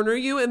 they corner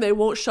you and they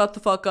won't shut the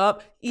fuck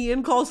up.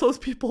 Ian calls those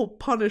people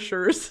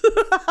punishers.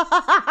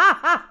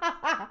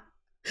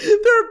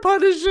 They're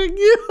punishing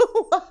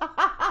you.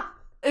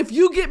 If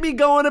you get me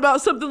going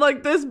about something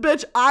like this,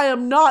 bitch, I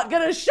am not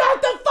gonna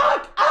shut the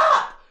fuck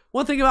up.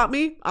 One thing about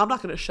me, I'm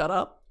not gonna shut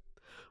up.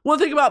 One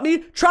thing about me,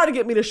 try to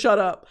get me to shut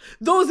up.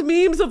 Those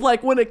memes of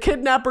like when a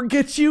kidnapper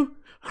gets you,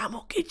 I'm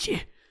gonna get you.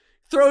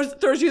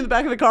 Throws you in the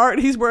back of the car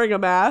and he's wearing a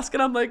mask.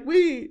 And I'm like,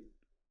 wait,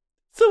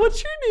 so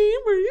what's your name?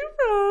 Where are you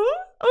from?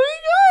 Oh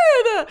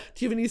my God.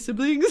 Do you have any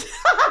siblings?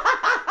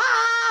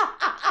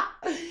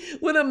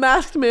 When a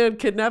masked man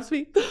kidnaps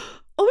me.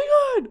 Oh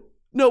my God.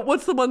 No,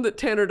 what's the one that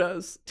Tanner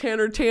does?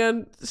 Tanner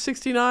Tan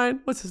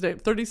 69? What's his name?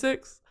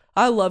 36?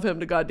 I love him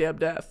to goddamn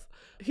death.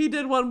 He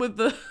did one with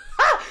the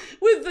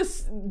with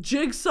this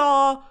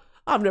Jigsaw.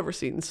 I've never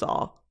seen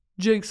Saw.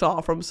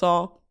 Jigsaw from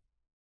Saw.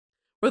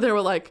 Where they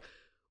were like,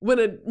 when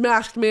a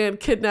masked man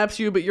kidnaps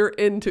you, but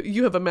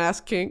you have a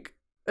mask kink.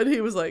 And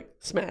he was like,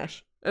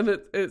 smash. And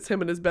it's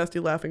him and his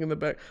bestie laughing in the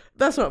back.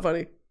 That's not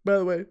funny, by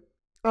the way.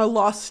 I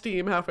lost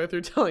steam halfway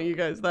through telling you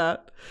guys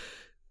that.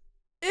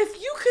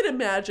 If you could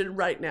imagine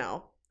right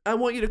now, I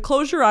want you to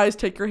close your eyes,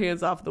 take your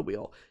hands off the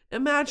wheel.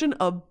 Imagine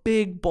a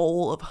big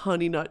bowl of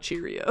Honey Nut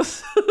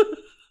Cheerios.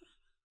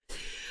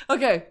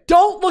 Okay,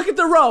 don't look at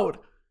the road.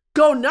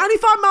 Go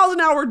 95 miles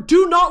an hour.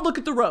 Do not look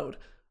at the road.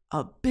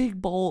 A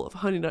big bowl of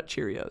Honey Nut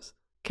Cheerios.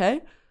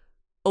 Okay?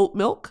 Oat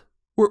milk.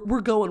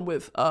 We're going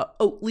with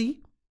Oatly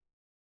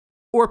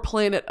or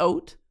Planet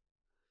Oat.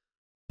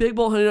 Big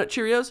bowl of Honey Nut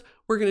Cheerios.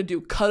 We're going to do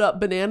cut up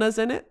bananas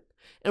in it.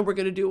 And we're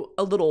going to do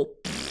a little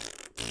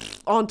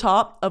on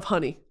top of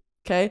honey.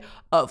 Okay?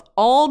 Of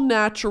all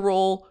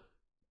natural,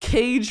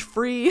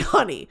 cage-free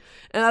honey.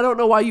 And I don't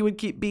know why you would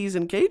keep bees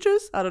in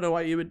cages. I don't know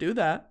why you would do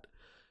that.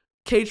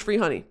 Cage-free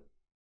honey.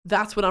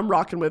 That's what I'm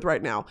rocking with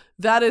right now.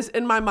 That is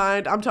in my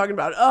mind. I'm talking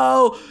about,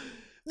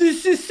 the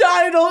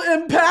societal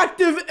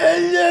impact of...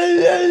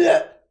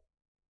 I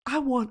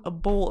want a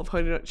bowl of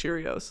Honey Nut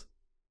Cheerios.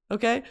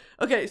 Okay?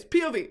 Okay,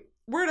 POV.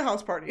 We're at a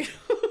house party.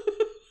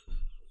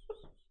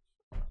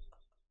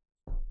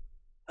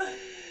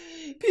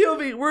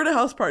 POV, we're at a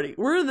house party.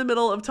 We're in the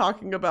middle of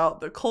talking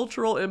about the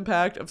cultural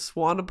impact of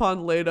Swan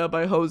Upon Leda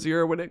by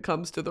Hozier when it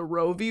comes to the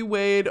Roe v.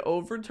 Wade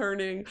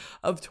overturning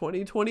of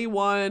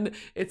 2021.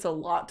 It's a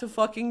lot to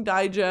fucking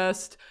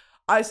digest.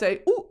 I say,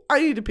 ooh,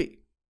 I need to pee.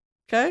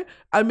 Okay?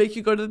 I make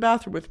you go to the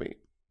bathroom with me.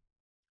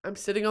 I'm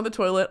sitting on the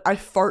toilet. I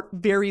fart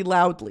very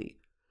loudly.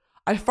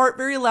 I fart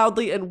very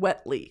loudly and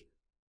wetly.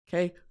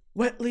 Okay?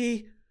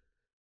 Wetly.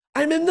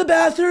 I'm in the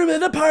bathroom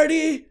at a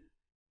party.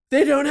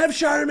 They don't have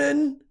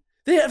Charmin.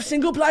 They have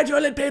single-ply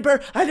toilet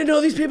paper. I didn't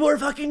know these people were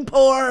fucking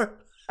poor.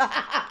 At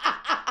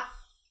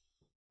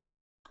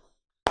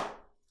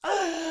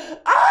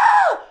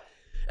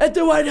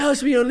the White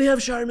House, we only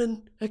have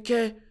Charmin.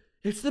 Okay?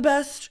 It's the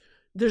best.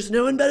 There's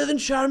no one better than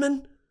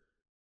Charmin.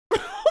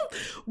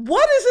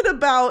 What is it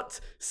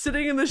about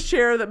sitting in this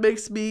chair that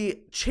makes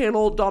me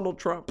channel Donald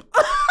Trump?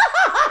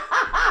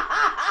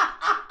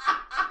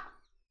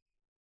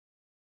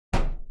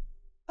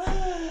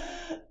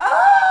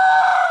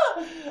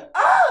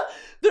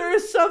 There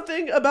is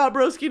something about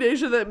Broski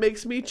Nation that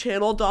makes me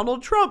channel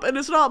Donald Trump, and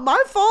it's not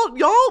my fault.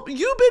 Y'all,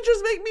 you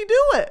bitches make me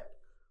do it.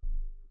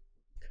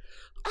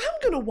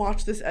 I'm going to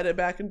watch this edit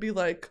back and be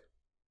like,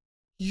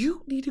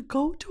 you need to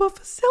go to a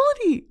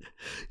facility.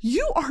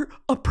 You are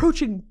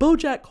approaching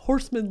BoJack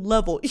Horseman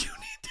level. You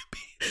need to be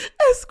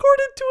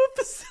escorted to a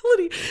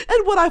facility.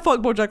 And would I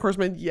fuck BoJack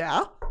Horseman?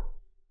 Yeah.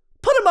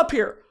 Put him up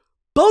here.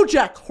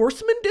 BoJack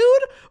Horseman,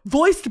 dude,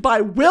 voiced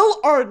by Will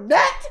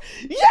Arnett.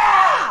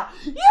 Yeah!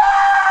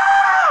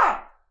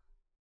 Yeah!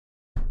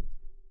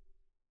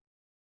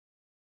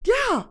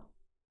 Yeah,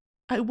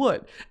 I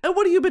would. And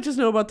what do you bitches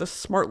know about the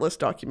Smartless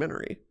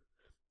documentary?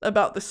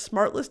 About the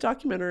Smartless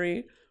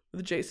documentary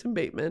with Jason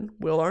Bateman,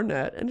 Will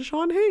Arnett, and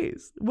Sean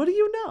Hayes. What do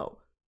you know?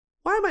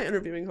 Why am I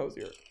interviewing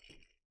Hozier?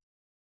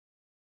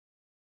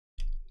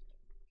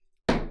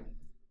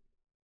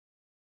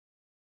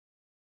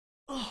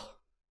 Oh.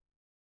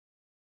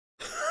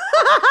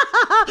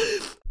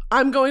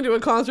 I'm going to a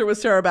concert with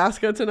Sarah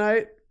Baska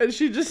tonight, and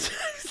she just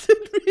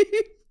texted me.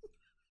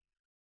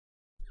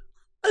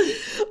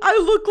 I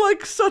look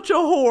like such a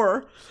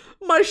whore.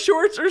 My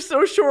shorts are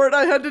so short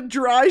I had to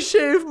dry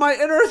shave my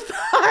inner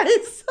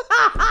thighs.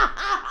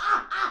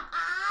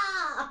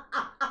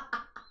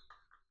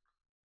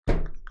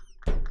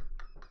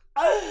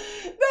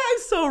 That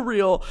is so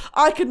real.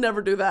 I could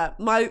never do that.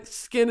 My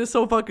skin is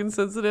so fucking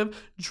sensitive.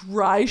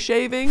 Dry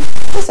shaving.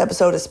 This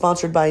episode is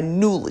sponsored by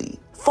Nuuly.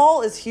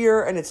 Fall is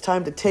here and it's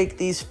time to take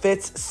these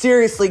fits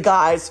seriously,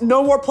 guys.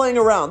 No more playing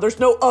around. There's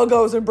no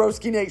Uggos in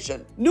Broski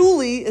Nation.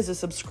 Nuuly is a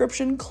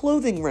subscription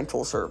clothing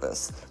rental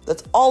service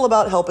that's all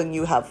about helping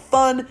you have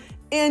fun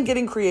and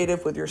getting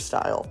creative with your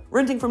style.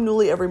 Renting from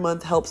Nuuly every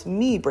month helps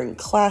me bring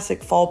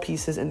classic fall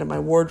pieces into my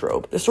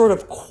wardrobe. The sort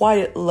of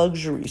quiet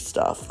luxury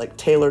stuff like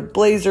tailored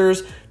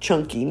blazers,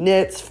 chunky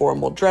knits,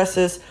 formal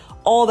dresses,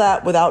 all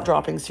that without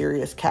dropping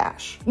serious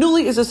cash.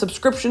 Nuuly is a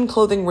subscription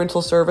clothing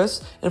rental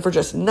service, and for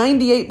just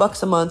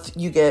 $98 a month,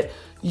 you get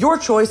your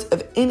choice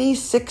of any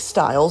 6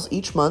 styles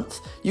each month.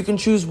 You can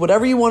choose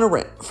whatever you want to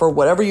rent for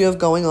whatever you have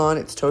going on.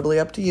 It's totally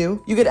up to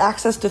you. You get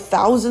access to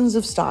thousands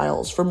of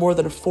styles for more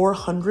than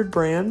 400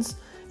 brands.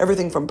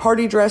 Everything from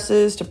party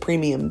dresses to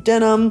premium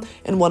denim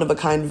and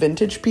one-of-a-kind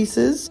vintage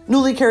pieces.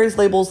 Nuuly carries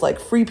labels like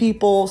Free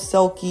People,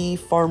 Selkie,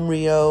 Farm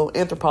Rio,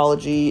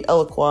 Anthropology,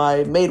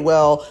 Eloquai,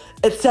 Madewell,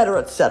 etc.,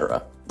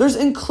 etc. There's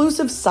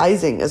inclusive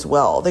sizing as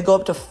well. They go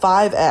up to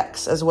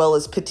 5X, as well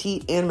as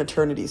petite and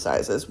maternity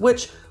sizes,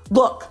 which,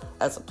 look,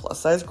 as a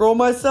plus-size girl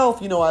myself,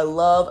 you know I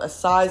love a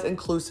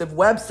size-inclusive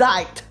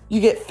website. You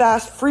get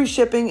fast, free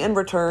shipping and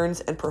returns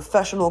and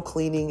professional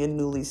cleaning in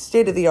Nuuly's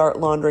state-of-the-art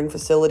laundering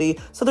facility,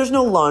 so there's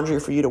no laundry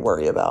for you to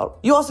worry about.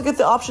 You also get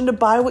the option to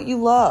buy what you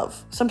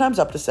love, sometimes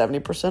up to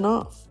 70%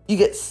 off. You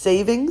get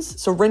savings,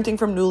 so renting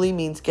from Nuuly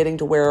means getting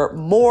to wear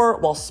more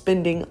while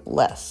spending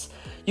less.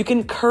 You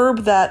can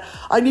curb that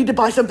I need to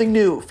buy something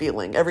new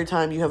feeling every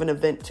time you have an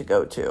event to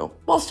go to,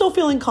 while still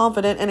feeling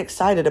confident and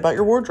excited about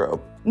your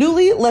wardrobe.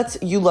 Nuuly lets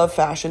you love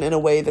fashion in a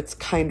way that's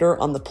kinder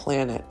on the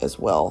planet as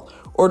well.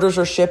 Orders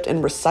are shipped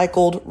in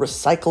recycled,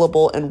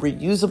 recyclable, and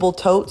reusable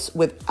totes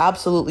with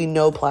absolutely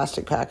no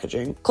plastic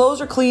packaging.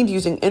 Clothes are cleaned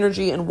using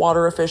energy and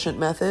water-efficient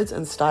methods,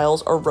 and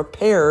styles are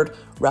repaired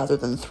rather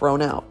than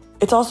thrown out.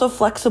 It's also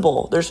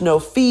flexible. There's no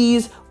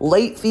fees,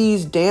 late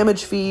fees,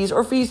 damage fees,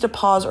 or fees to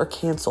pause or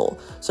cancel.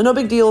 So no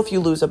big deal if you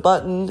lose a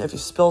button, if you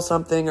spill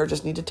something, or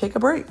just need to take a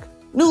break.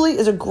 Nuuly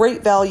is a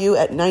great value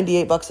at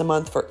 $98 a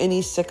month for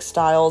any 6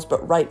 styles,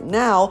 but right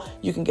now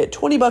you can get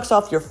 $20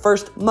 off your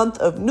first month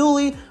of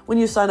Nuuly when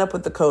you sign up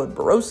with the code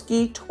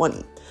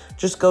BROSKI20.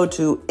 Just go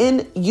to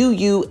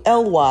NUULY.com,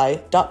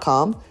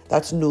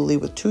 that's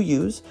Nuuly with 2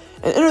 U's,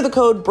 and enter the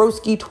code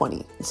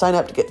BROSKI20 and sign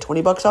up to get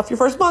 $20 off your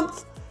first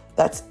month.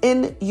 That's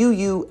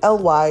NUULY.com,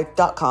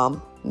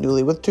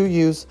 Nuuly with 2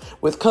 U's,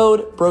 with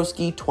code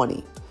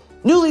BROSKI20.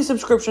 Nuuly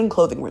subscription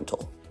clothing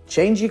rental.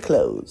 Change your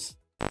clothes.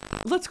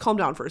 Let's calm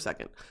down for a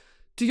second.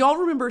 Do y'all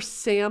remember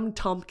Sam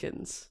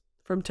Tompkins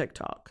from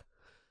TikTok?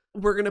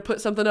 We're going to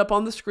put something up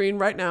on the screen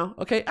right now.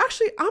 Okay,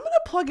 actually, I'm going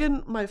to plug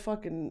in my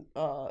fucking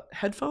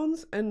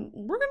headphones and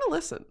we're going to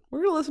listen. We're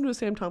going to listen to a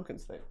Sam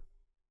Tompkins thing.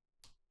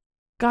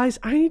 Guys,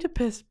 I need to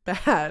piss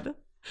bad.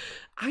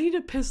 I need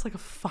to piss like a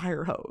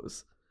fire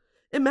hose.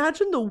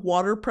 Imagine the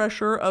water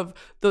pressure of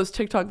those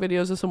TikTok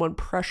videos of someone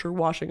pressure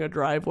washing a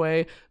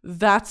driveway.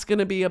 That's going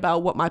to be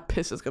about what my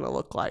piss is going to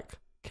look like.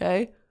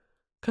 Okay?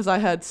 Because I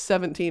had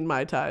 17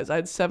 Mai Tais. I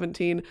had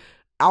 17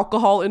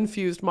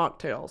 alcohol-infused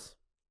mocktails.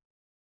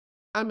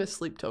 I'm a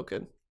sleep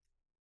token.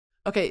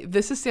 Okay,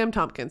 this is Sam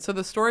Tompkins. So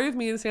the story of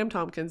me and Sam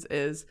Tompkins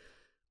is,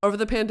 over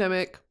the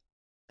pandemic,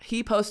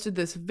 he posted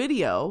this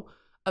video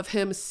of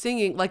him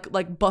singing,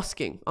 like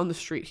busking on the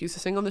street. He used to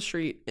sing on the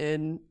street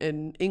in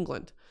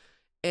England.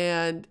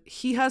 And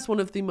he has one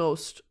of the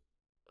most,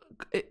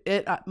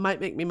 it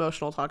might make me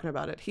emotional talking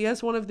about it. He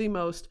has one of the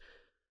most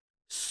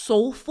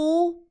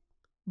soulful,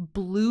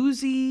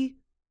 bluesy,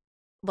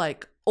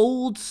 like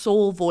old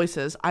soul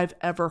voices I've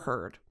ever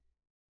heard.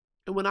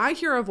 And when I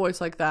hear a voice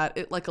like that,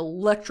 it like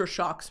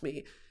electroshocks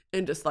me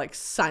in just like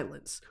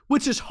silence,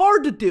 which is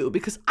hard to do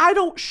because I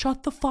don't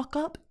shut the fuck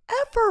up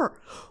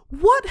ever.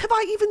 What have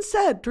I even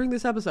said during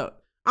this episode?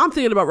 I'm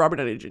thinking about Robert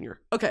Downey Jr.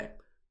 Okay,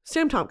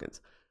 Sam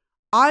Tompkins.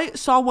 I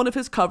saw one of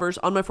his covers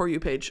on my For You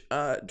page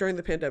during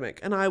the pandemic,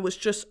 and I was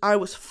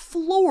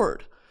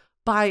floored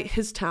by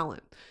his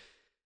talent.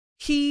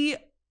 He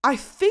I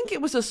think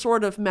it was a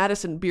sort of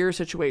Madison Beer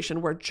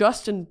situation where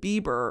Justin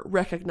Bieber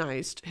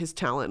recognized his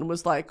talent and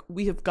was like,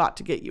 we have got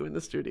to get you in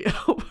the studio.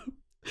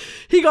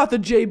 He got the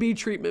JB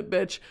treatment,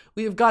 bitch.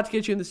 We have got to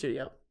get you in the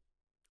studio.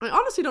 I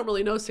honestly don't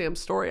really know Sam's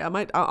story.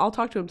 I'll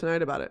talk to him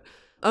tonight about it.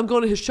 I'm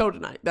going to his show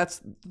tonight.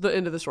 That's the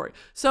end of the story.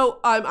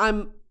 So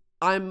I'm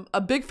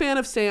a big fan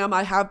of Sam.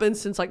 I have been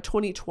since like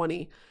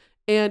 2020.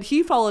 And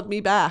he followed me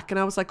back and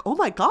I was like, oh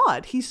my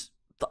God,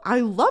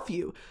 I love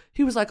you.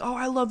 He was like, oh,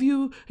 I love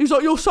you. He's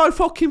like, you're so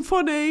fucking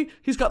funny.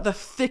 He's got the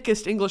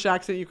thickest English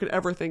accent you could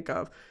ever think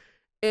of.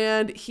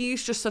 And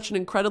he's just such an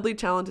incredibly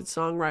talented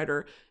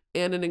songwriter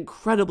and an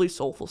incredibly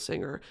soulful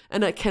singer.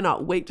 And I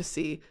cannot wait to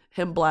see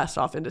him blast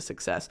off into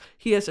success.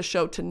 He has a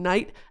show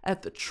tonight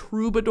at the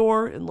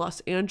Troubadour in Los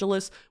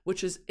Angeles,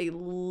 which is a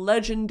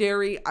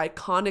legendary,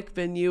 iconic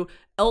venue.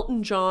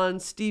 Elton John,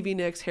 Stevie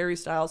Nicks, Harry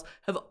Styles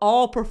have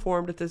all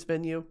performed at this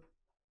venue.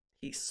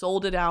 He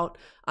sold it out.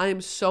 I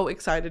am so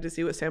excited to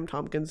see what Sam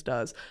Tompkins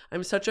does.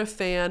 I'm such a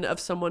fan of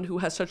someone who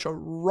has such a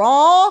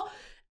raw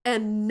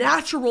and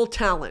natural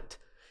talent.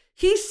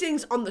 He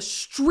sings on the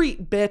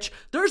street, bitch.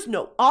 There's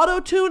no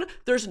auto-tune.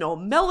 There's no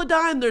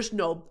melodyne. There's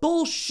no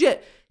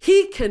bullshit.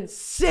 He can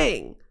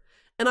sing.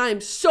 And I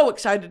am so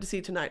excited to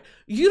see tonight.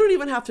 You don't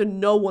even have to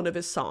know one of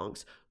his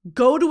songs.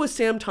 Go to a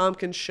Sam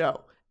Tompkins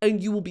show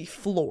and you will be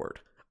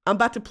floored. I'm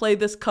about to play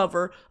this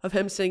cover of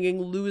him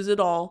singing Lose It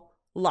All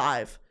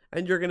live.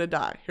 And you're gonna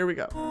die. Here we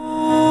go.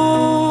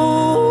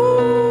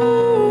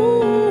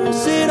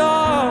 Lose it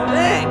all.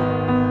 Dang.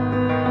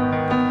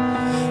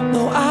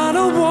 No, I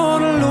don't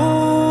wanna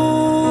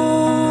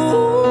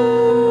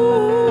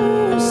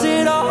lose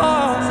it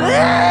all.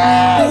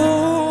 Dang.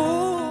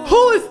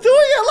 Who is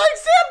doing it like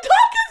Sam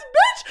Tompkins,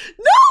 bitch?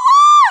 No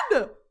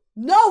one.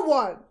 No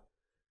one.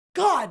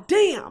 God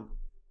damn.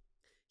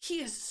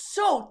 He is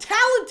so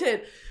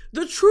talented.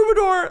 The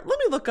Troubadour, let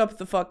me look up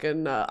the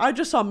fucking, I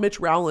just saw Mitch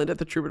Rowland at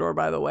the Troubadour,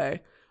 by the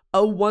way.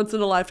 A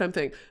once-in-a-lifetime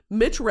thing.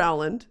 Mitch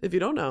Rowland, if you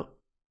don't know,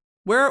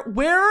 where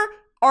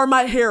are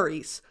my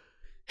Harrys?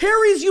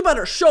 Harrys, you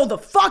better show the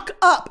fuck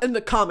up in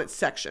the comments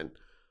section.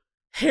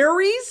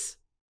 Harrys?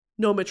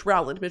 No, Mitch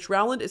Rowland. Mitch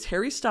Rowland is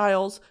Harry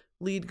Styles'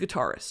 lead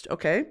guitarist,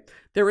 okay?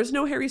 There is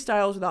no Harry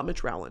Styles without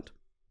Mitch Rowland.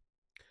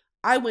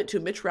 I went to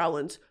Mitch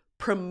Rowland's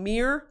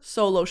premiere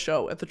solo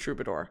show at the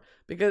Troubadour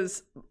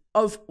because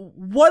of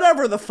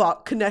whatever the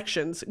fuck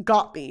connections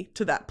got me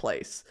to that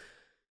place.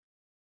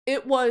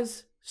 It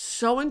was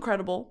so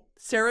incredible.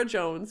 Sarah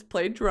Jones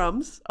played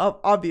drums,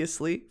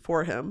 obviously,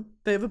 for him.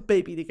 They have a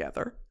baby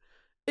together.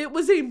 It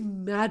was a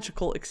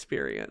magical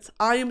experience.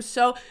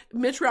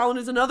 Mitch Rowland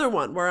is another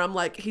one where I'm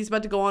like, he's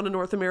about to go on a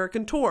North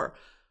American tour.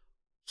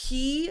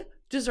 He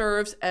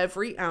deserves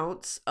every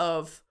ounce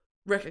of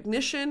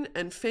recognition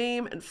and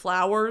fame and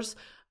flowers.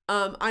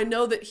 I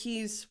know that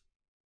he's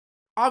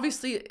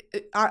obviously,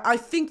 I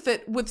think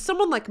that with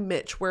someone like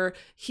Mitch, where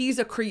he's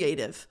a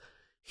creative,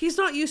 he's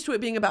not used to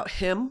it being about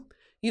him.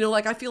 You know,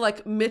 like I feel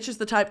like Mitch is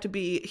the type to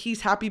be,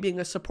 he's happy being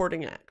a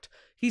supporting act.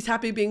 He's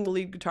happy being the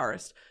lead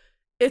guitarist.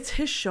 It's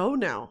his show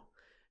now.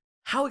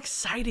 How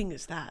exciting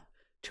is that?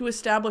 To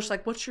establish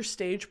like, what's your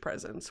stage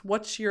presence?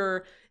 What's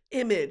your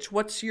image?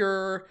 What's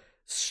your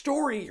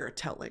story you're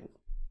telling?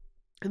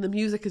 And the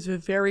music is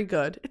very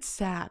good. It's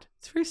sad.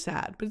 It's very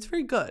sad, but it's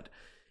very good.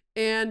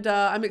 And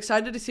I'm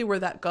excited to see where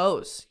that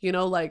goes. You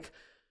know, like,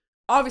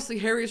 obviously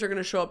Harrys are going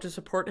to show up to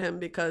support him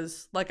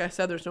because, like I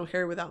said, there's no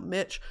Harry without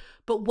Mitch.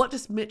 But what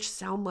does Mitch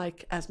sound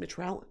like as Mitch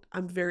Rowland?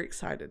 I'm very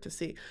excited to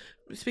see.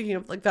 Speaking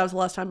of, like, that was the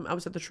last time I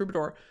was at the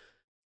Troubadour.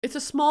 It's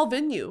a small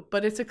venue,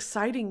 but it's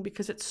exciting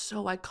because it's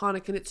so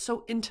iconic and it's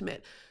so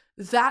intimate.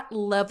 That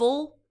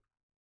level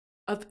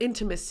of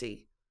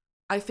intimacy,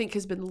 I think,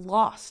 has been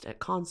lost at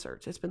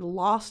concerts. It's been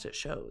lost at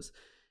shows.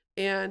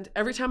 And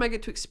every time I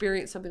get to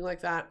experience something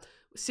like that,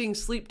 seeing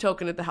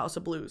Sleeptoken at the House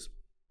of Blues,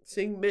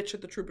 seeing Mitch at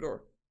the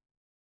Troubadour,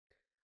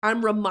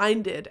 I'm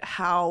reminded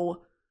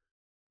how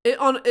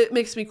it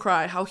makes me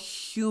cry, how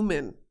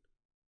human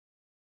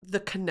the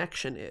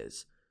connection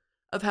is,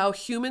 of how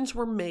humans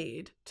were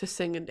made to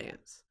sing and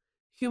dance.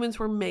 Humans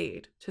were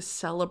made to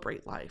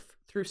celebrate life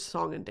through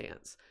song and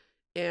dance.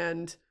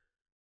 And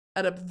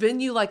at a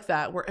venue like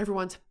that, where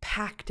everyone's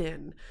packed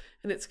in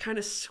and it's kind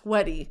of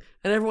sweaty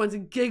and everyone's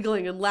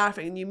giggling and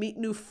laughing and you meet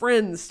new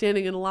friends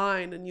standing in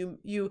line and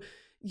you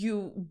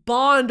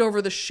bond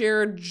over the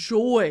shared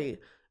joy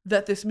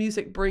that this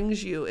music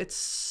brings you. It's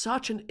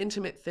such an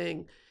intimate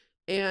thing.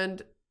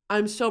 And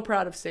I'm so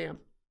proud of Sam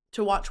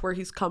to watch where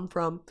he's come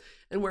from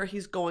and where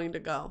he's going to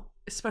go,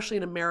 especially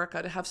in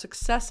America. To have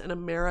success in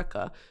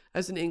America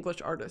as an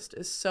English artist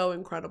is so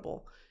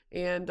incredible.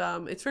 And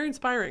it's very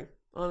inspiring,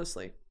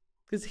 honestly,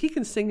 because he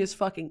can sing his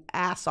fucking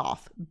ass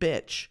off,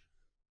 bitch.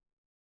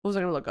 What was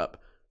I going to look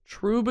up?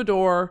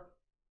 Troubadour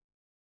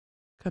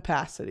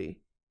capacity.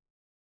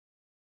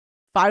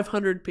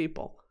 500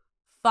 people.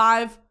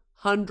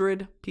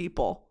 500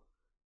 people.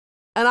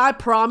 And I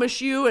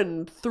promise you,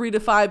 in 3 to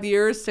 5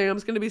 years,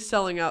 Sam's going to be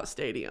selling out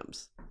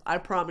stadiums. I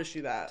promise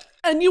you that.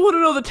 And you want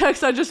to know the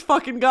text I just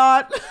fucking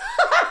got?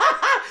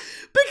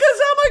 Because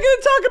how am I going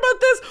to talk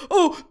about this?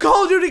 Oh,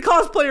 Call of Duty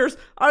cosplayers.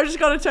 I just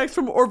got a text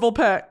from Orville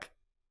Peck.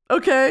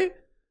 Okay?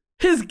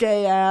 His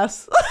gay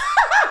ass.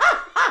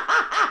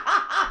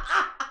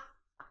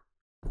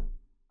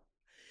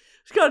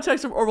 Just got a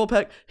text from Orville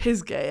Peck.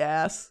 His gay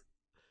ass.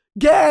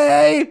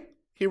 Gay!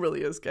 He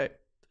really is gay.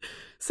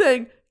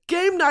 Saying,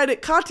 game night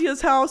at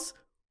Katya's house.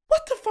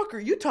 What the fuck are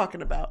you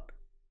talking about?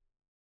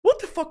 What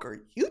the fuck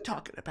are you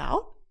talking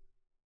about?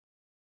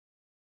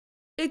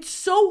 It's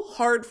so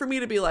hard for me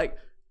to be like,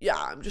 yeah,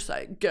 I'm just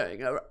like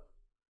going over.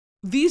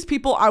 These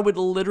people I would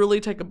literally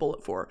take a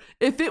bullet for.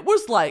 If it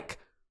was like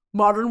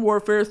Modern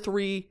Warfare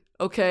 3,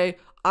 okay,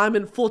 I'm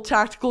in full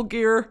tactical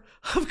gear.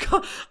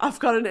 I've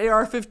got an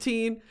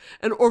AR-15,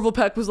 and Orville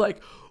Peck was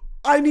like,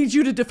 I need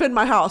you to defend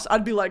my house.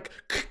 I'd be like,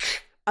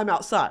 I'm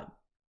outside.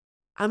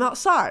 I'm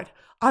outside.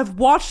 I've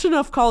watched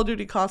enough Call of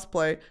Duty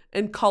cosplay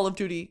and Call of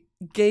Duty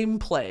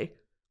gameplay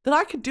that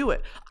I could do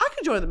it. I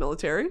could join the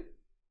military.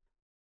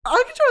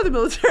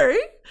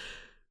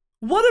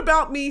 What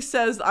about me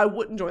says I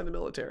wouldn't join the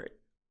military?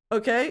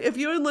 Okay? If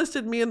you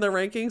enlisted me in the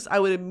rankings, I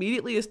would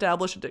immediately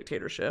establish a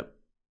dictatorship.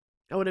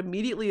 I would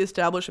immediately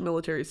establish a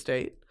military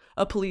state,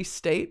 a police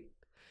state,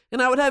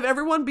 and I would have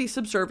everyone be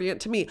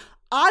subservient to me.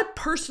 I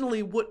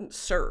personally wouldn't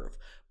serve,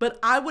 but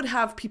I would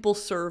have people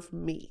serve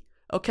me.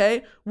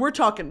 Okay? We're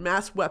talking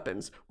mass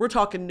weapons. We're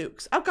talking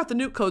nukes. I've got the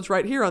nuke codes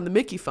right here on the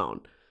Mickey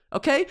phone.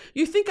 Okay?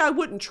 You think I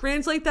wouldn't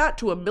translate that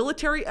to a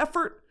military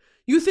effort?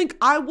 You think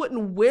I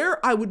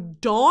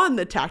would don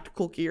the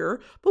tactical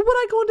gear, but would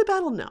I go into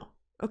battle? No.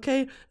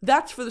 Okay?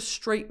 That's for the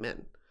straight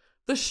men.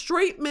 The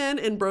straight men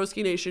in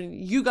Broski Nation,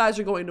 you guys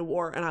are going to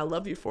war, and I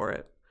love you for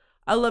it.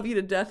 I love you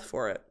to death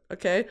for it.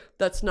 Okay?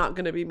 That's not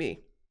going to be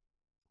me.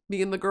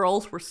 Me and the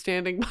girls, we're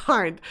standing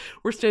behind.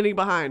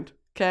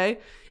 Okay?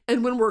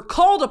 And when we're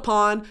called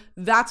upon,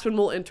 that's when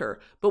we'll enter.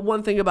 But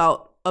one thing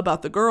about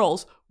the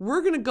girls,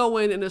 we're going to go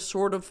in a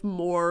sort of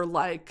more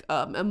like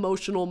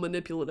emotional,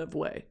 manipulative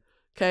way.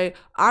 Okay?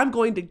 I'm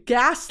going to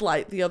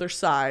gaslight the other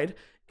side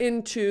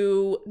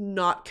into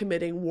not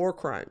committing war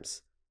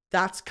crimes.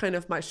 That's kind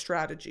of my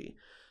strategy.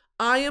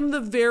 I am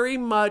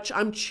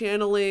I'm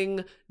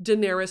channeling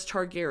Daenerys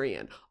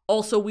Targaryen.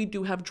 Also, we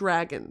do have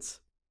dragons.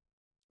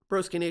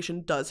 Broski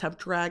Nation does have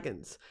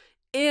dragons.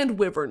 And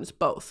wyverns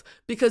both.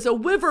 Because a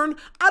wyvern,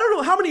 I don't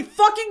know how many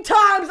fucking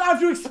times I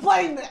have to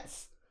explain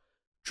this.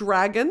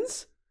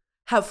 Dragons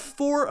have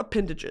 4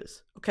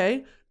 appendages,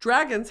 okay?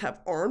 Dragons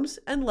have arms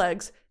and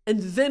legs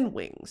and then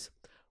wings.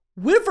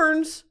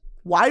 Wyverns.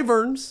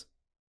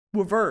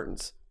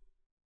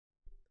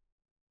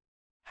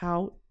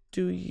 How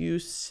do you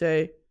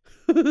say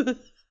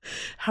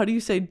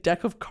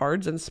deck of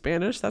cards in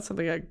Spanish? That's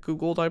something I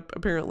Googled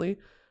apparently.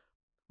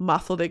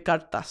 Mazo de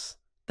cartas.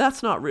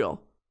 That's not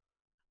real.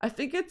 I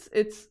think it's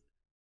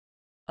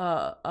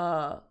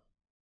cards.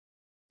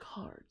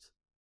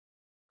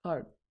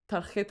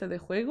 Tarjeta de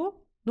juego?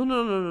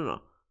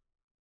 No.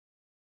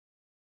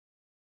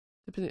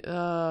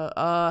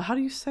 How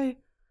do you say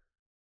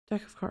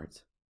deck of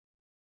cards?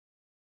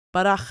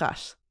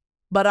 Barajas.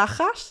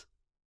 ¿Barajas?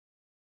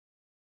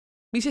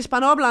 Mis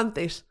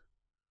hispanohablantes.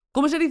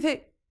 ¿Cómo se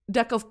dice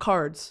deck of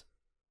cards?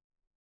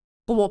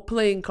 Como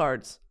playing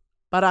cards.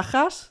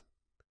 ¿Barajas?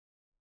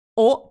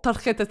 O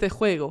tarjetas de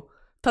juego.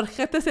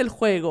 Tarjetas del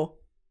juego.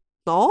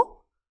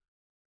 ¿No?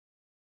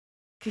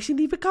 ¿Qué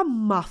significa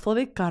mazo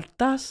de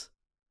cartas?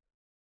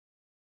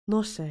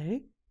 No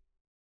sé.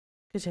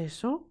 ¿Qué es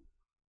eso?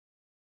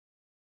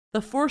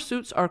 The 4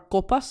 suits are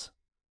copas,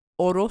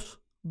 oros,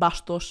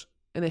 bastos,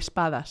 and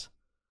espadas.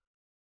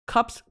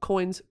 Cups,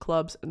 coins,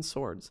 clubs, and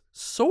swords.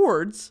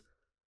 Swords?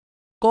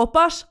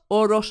 Copas,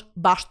 oros,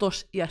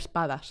 bastos, y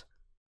espadas.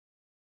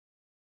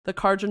 The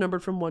cards are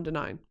numbered from 1 to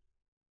 9.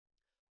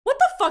 What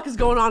the fuck is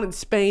going on in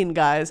Spain,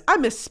 guys? I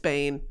miss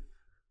Spain.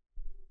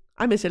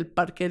 I miss el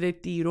parque de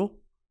tiro.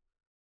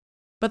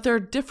 But there are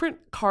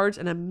different cards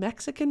in a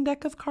Mexican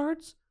deck of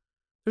cards.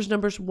 There's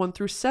numbers 1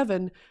 through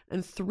 7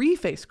 and 3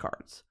 face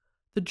cards.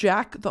 The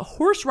Jack, the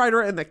Horse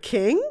Rider, and the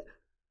King?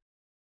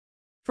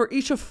 For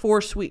each of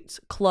 4 suites.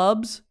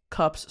 Clubs,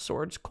 cups,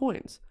 swords,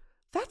 coins.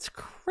 That's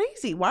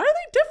crazy. Why are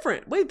they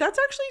different? Wait, that's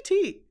actually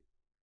T.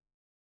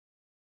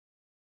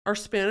 Are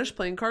Spanish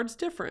playing cards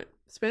different?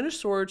 Spanish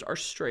swords are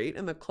straight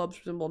and the clubs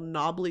resemble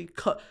knobbly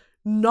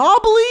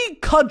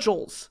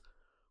cudgels.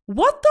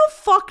 What the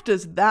fuck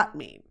does that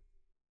mean?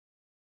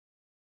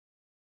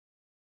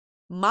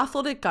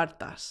 Mazo de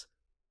cartas.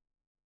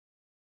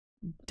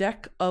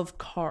 Deck of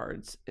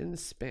cards in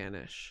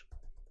Spanish.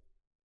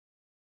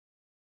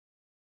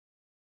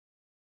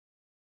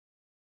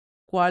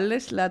 ¿Cuál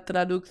es la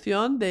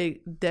traducción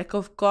de deck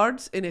of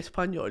cards en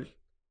español?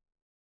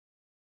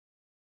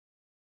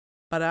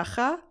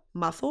 Baraja,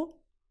 mazo.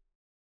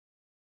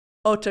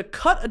 Oh, to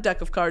cut a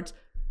deck of cards,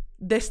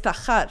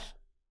 destajar.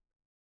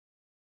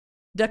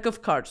 Deck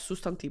of cards,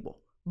 sustantivo.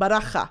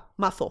 Baraja,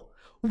 mazo.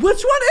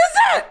 Which one is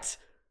it?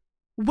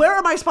 Where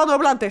are my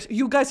hispanohablantes?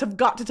 You guys have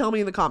got to tell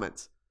me in the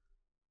comments.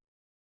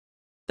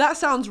 That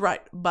sounds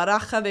right.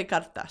 Baraja de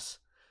cartas.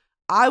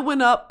 I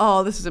went up,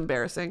 oh, this is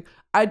embarrassing.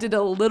 I did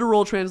a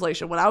literal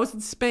translation. When I was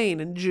in Spain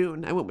in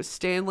June, I went with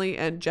Stanley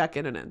and Jack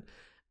Innanen.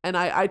 And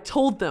I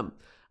told them,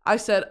 I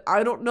said,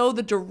 I don't know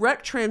the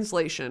direct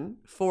translation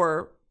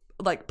for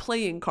like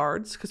playing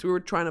cards, because we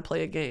were trying to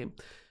play a game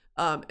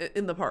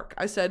in the park.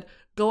 I said,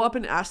 go up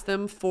and ask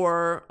them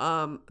for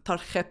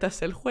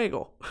tarjetas el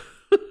juego,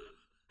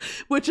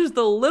 which is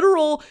the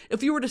literal,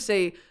 if you were to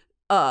say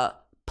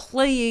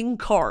playing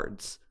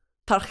cards,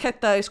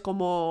 tarjeta es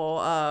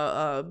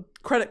como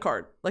credit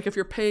card, like if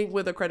you're paying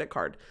with a credit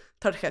card,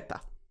 tarjeta.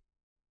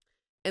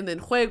 And then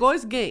juego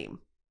is game.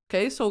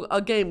 Okay, so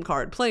a game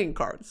card, playing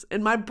cards.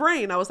 In my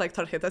brain, I was like,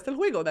 tarjetas del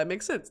juego, that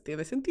makes sense, tiene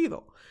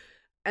sentido.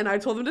 And I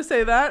told them to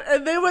say that,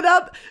 and they went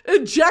up,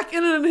 and Jack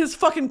in his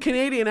fucking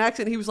Canadian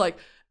accent, he was like,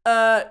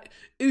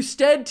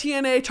 usted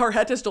tiene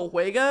tarjetas del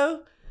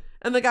juego?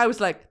 And the guy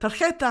was like,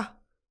 tarjeta,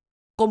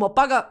 como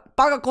paga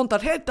con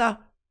tarjeta.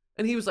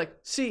 And he was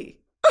like, sí.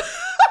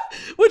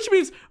 Which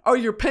means, oh,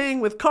 you're paying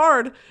with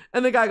card?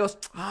 And the guy goes,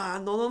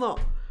 no,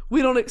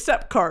 we don't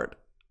accept card.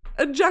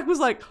 And Jack was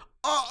like,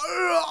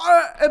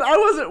 and I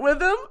wasn't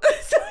with him.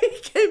 So he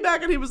came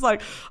back and he was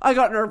like, I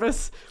got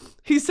nervous.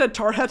 He said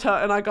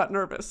tarjeta and I got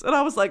nervous. And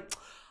I was like,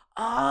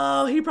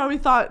 oh, he probably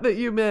thought that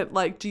you meant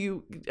like, do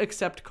you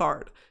accept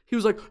card? He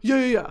was like,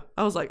 yeah.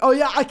 I was like, oh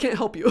yeah, I can't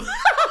help you.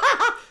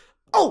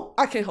 Oh,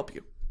 I can't help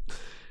you.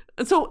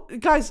 And so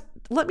guys,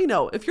 let me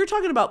know if you're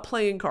talking about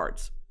playing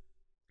cards,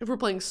 if we're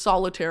playing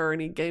solitaire or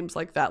any games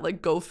like that,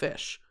 like Go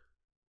Fish,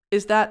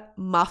 is that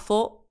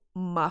mazo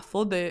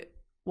de,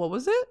 what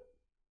was it?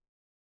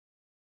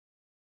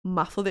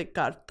 Mazo de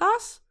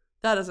cartas?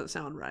 That doesn't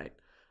sound right.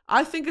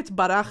 I think it's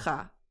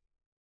baraja.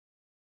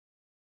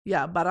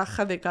 Yeah,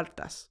 baraja de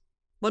cartas.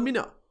 Let me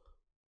know.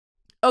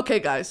 Okay,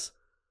 guys.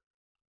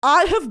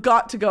 I have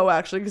got to go,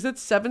 actually, because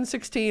it's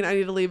 7:16. I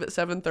need to leave at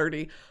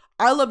 7:30.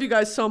 I love you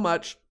guys so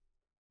much.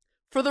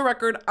 For the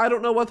record, I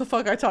don't know what the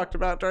fuck I talked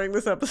about during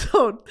this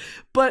episode,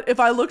 but if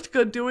I looked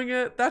good doing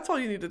it, that's all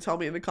you need to tell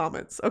me in the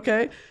comments,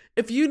 okay?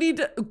 If you need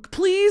to,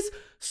 please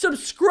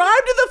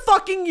subscribe to the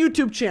fucking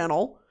YouTube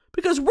channel,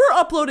 because we're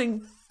uploading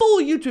full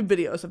YouTube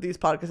videos of these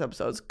podcast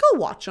episodes. Go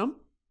watch them,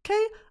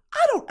 okay?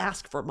 I don't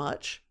ask for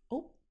much.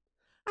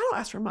 I don't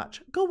ask for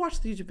much. Go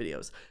watch the YouTube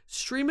videos.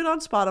 Stream it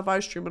on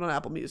Spotify, stream it on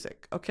Apple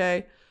Music,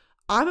 okay?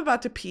 I'm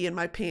about to pee in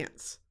my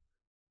pants.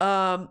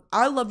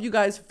 I love you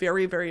guys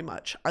very, very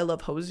much. I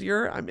love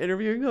Hozier. I'm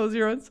interviewing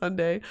Hozier on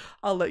Sunday.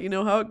 I'll let you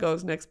know how it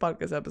goes next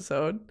podcast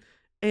episode.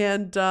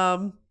 And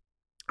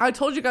I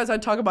told you guys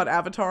I'd talk about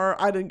Avatar.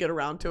 I didn't get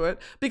around to it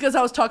because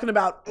I was talking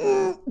about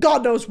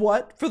God knows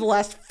what for the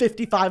last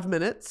 55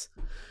 minutes.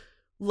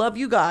 Love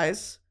you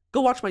guys.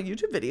 Go watch my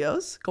YouTube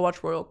videos. Go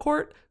watch Royal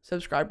Court.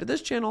 Subscribe to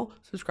this channel.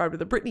 Subscribe to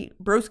the Brittany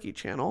Broski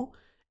channel.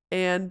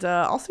 And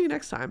I'll see you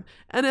next time.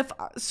 And if,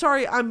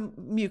 sorry, I'm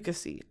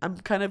mucusy. I'm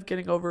kind of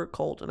getting over a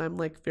cold and I'm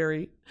like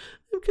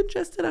I'm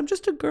congested. I'm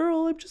just a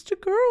girl. I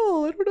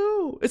don't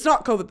know. It's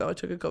not COVID though. I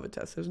took a COVID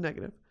test. It was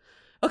negative.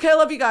 Okay, I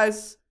love you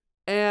guys.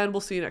 And we'll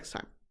see you next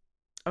time.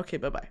 Okay,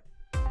 bye-bye.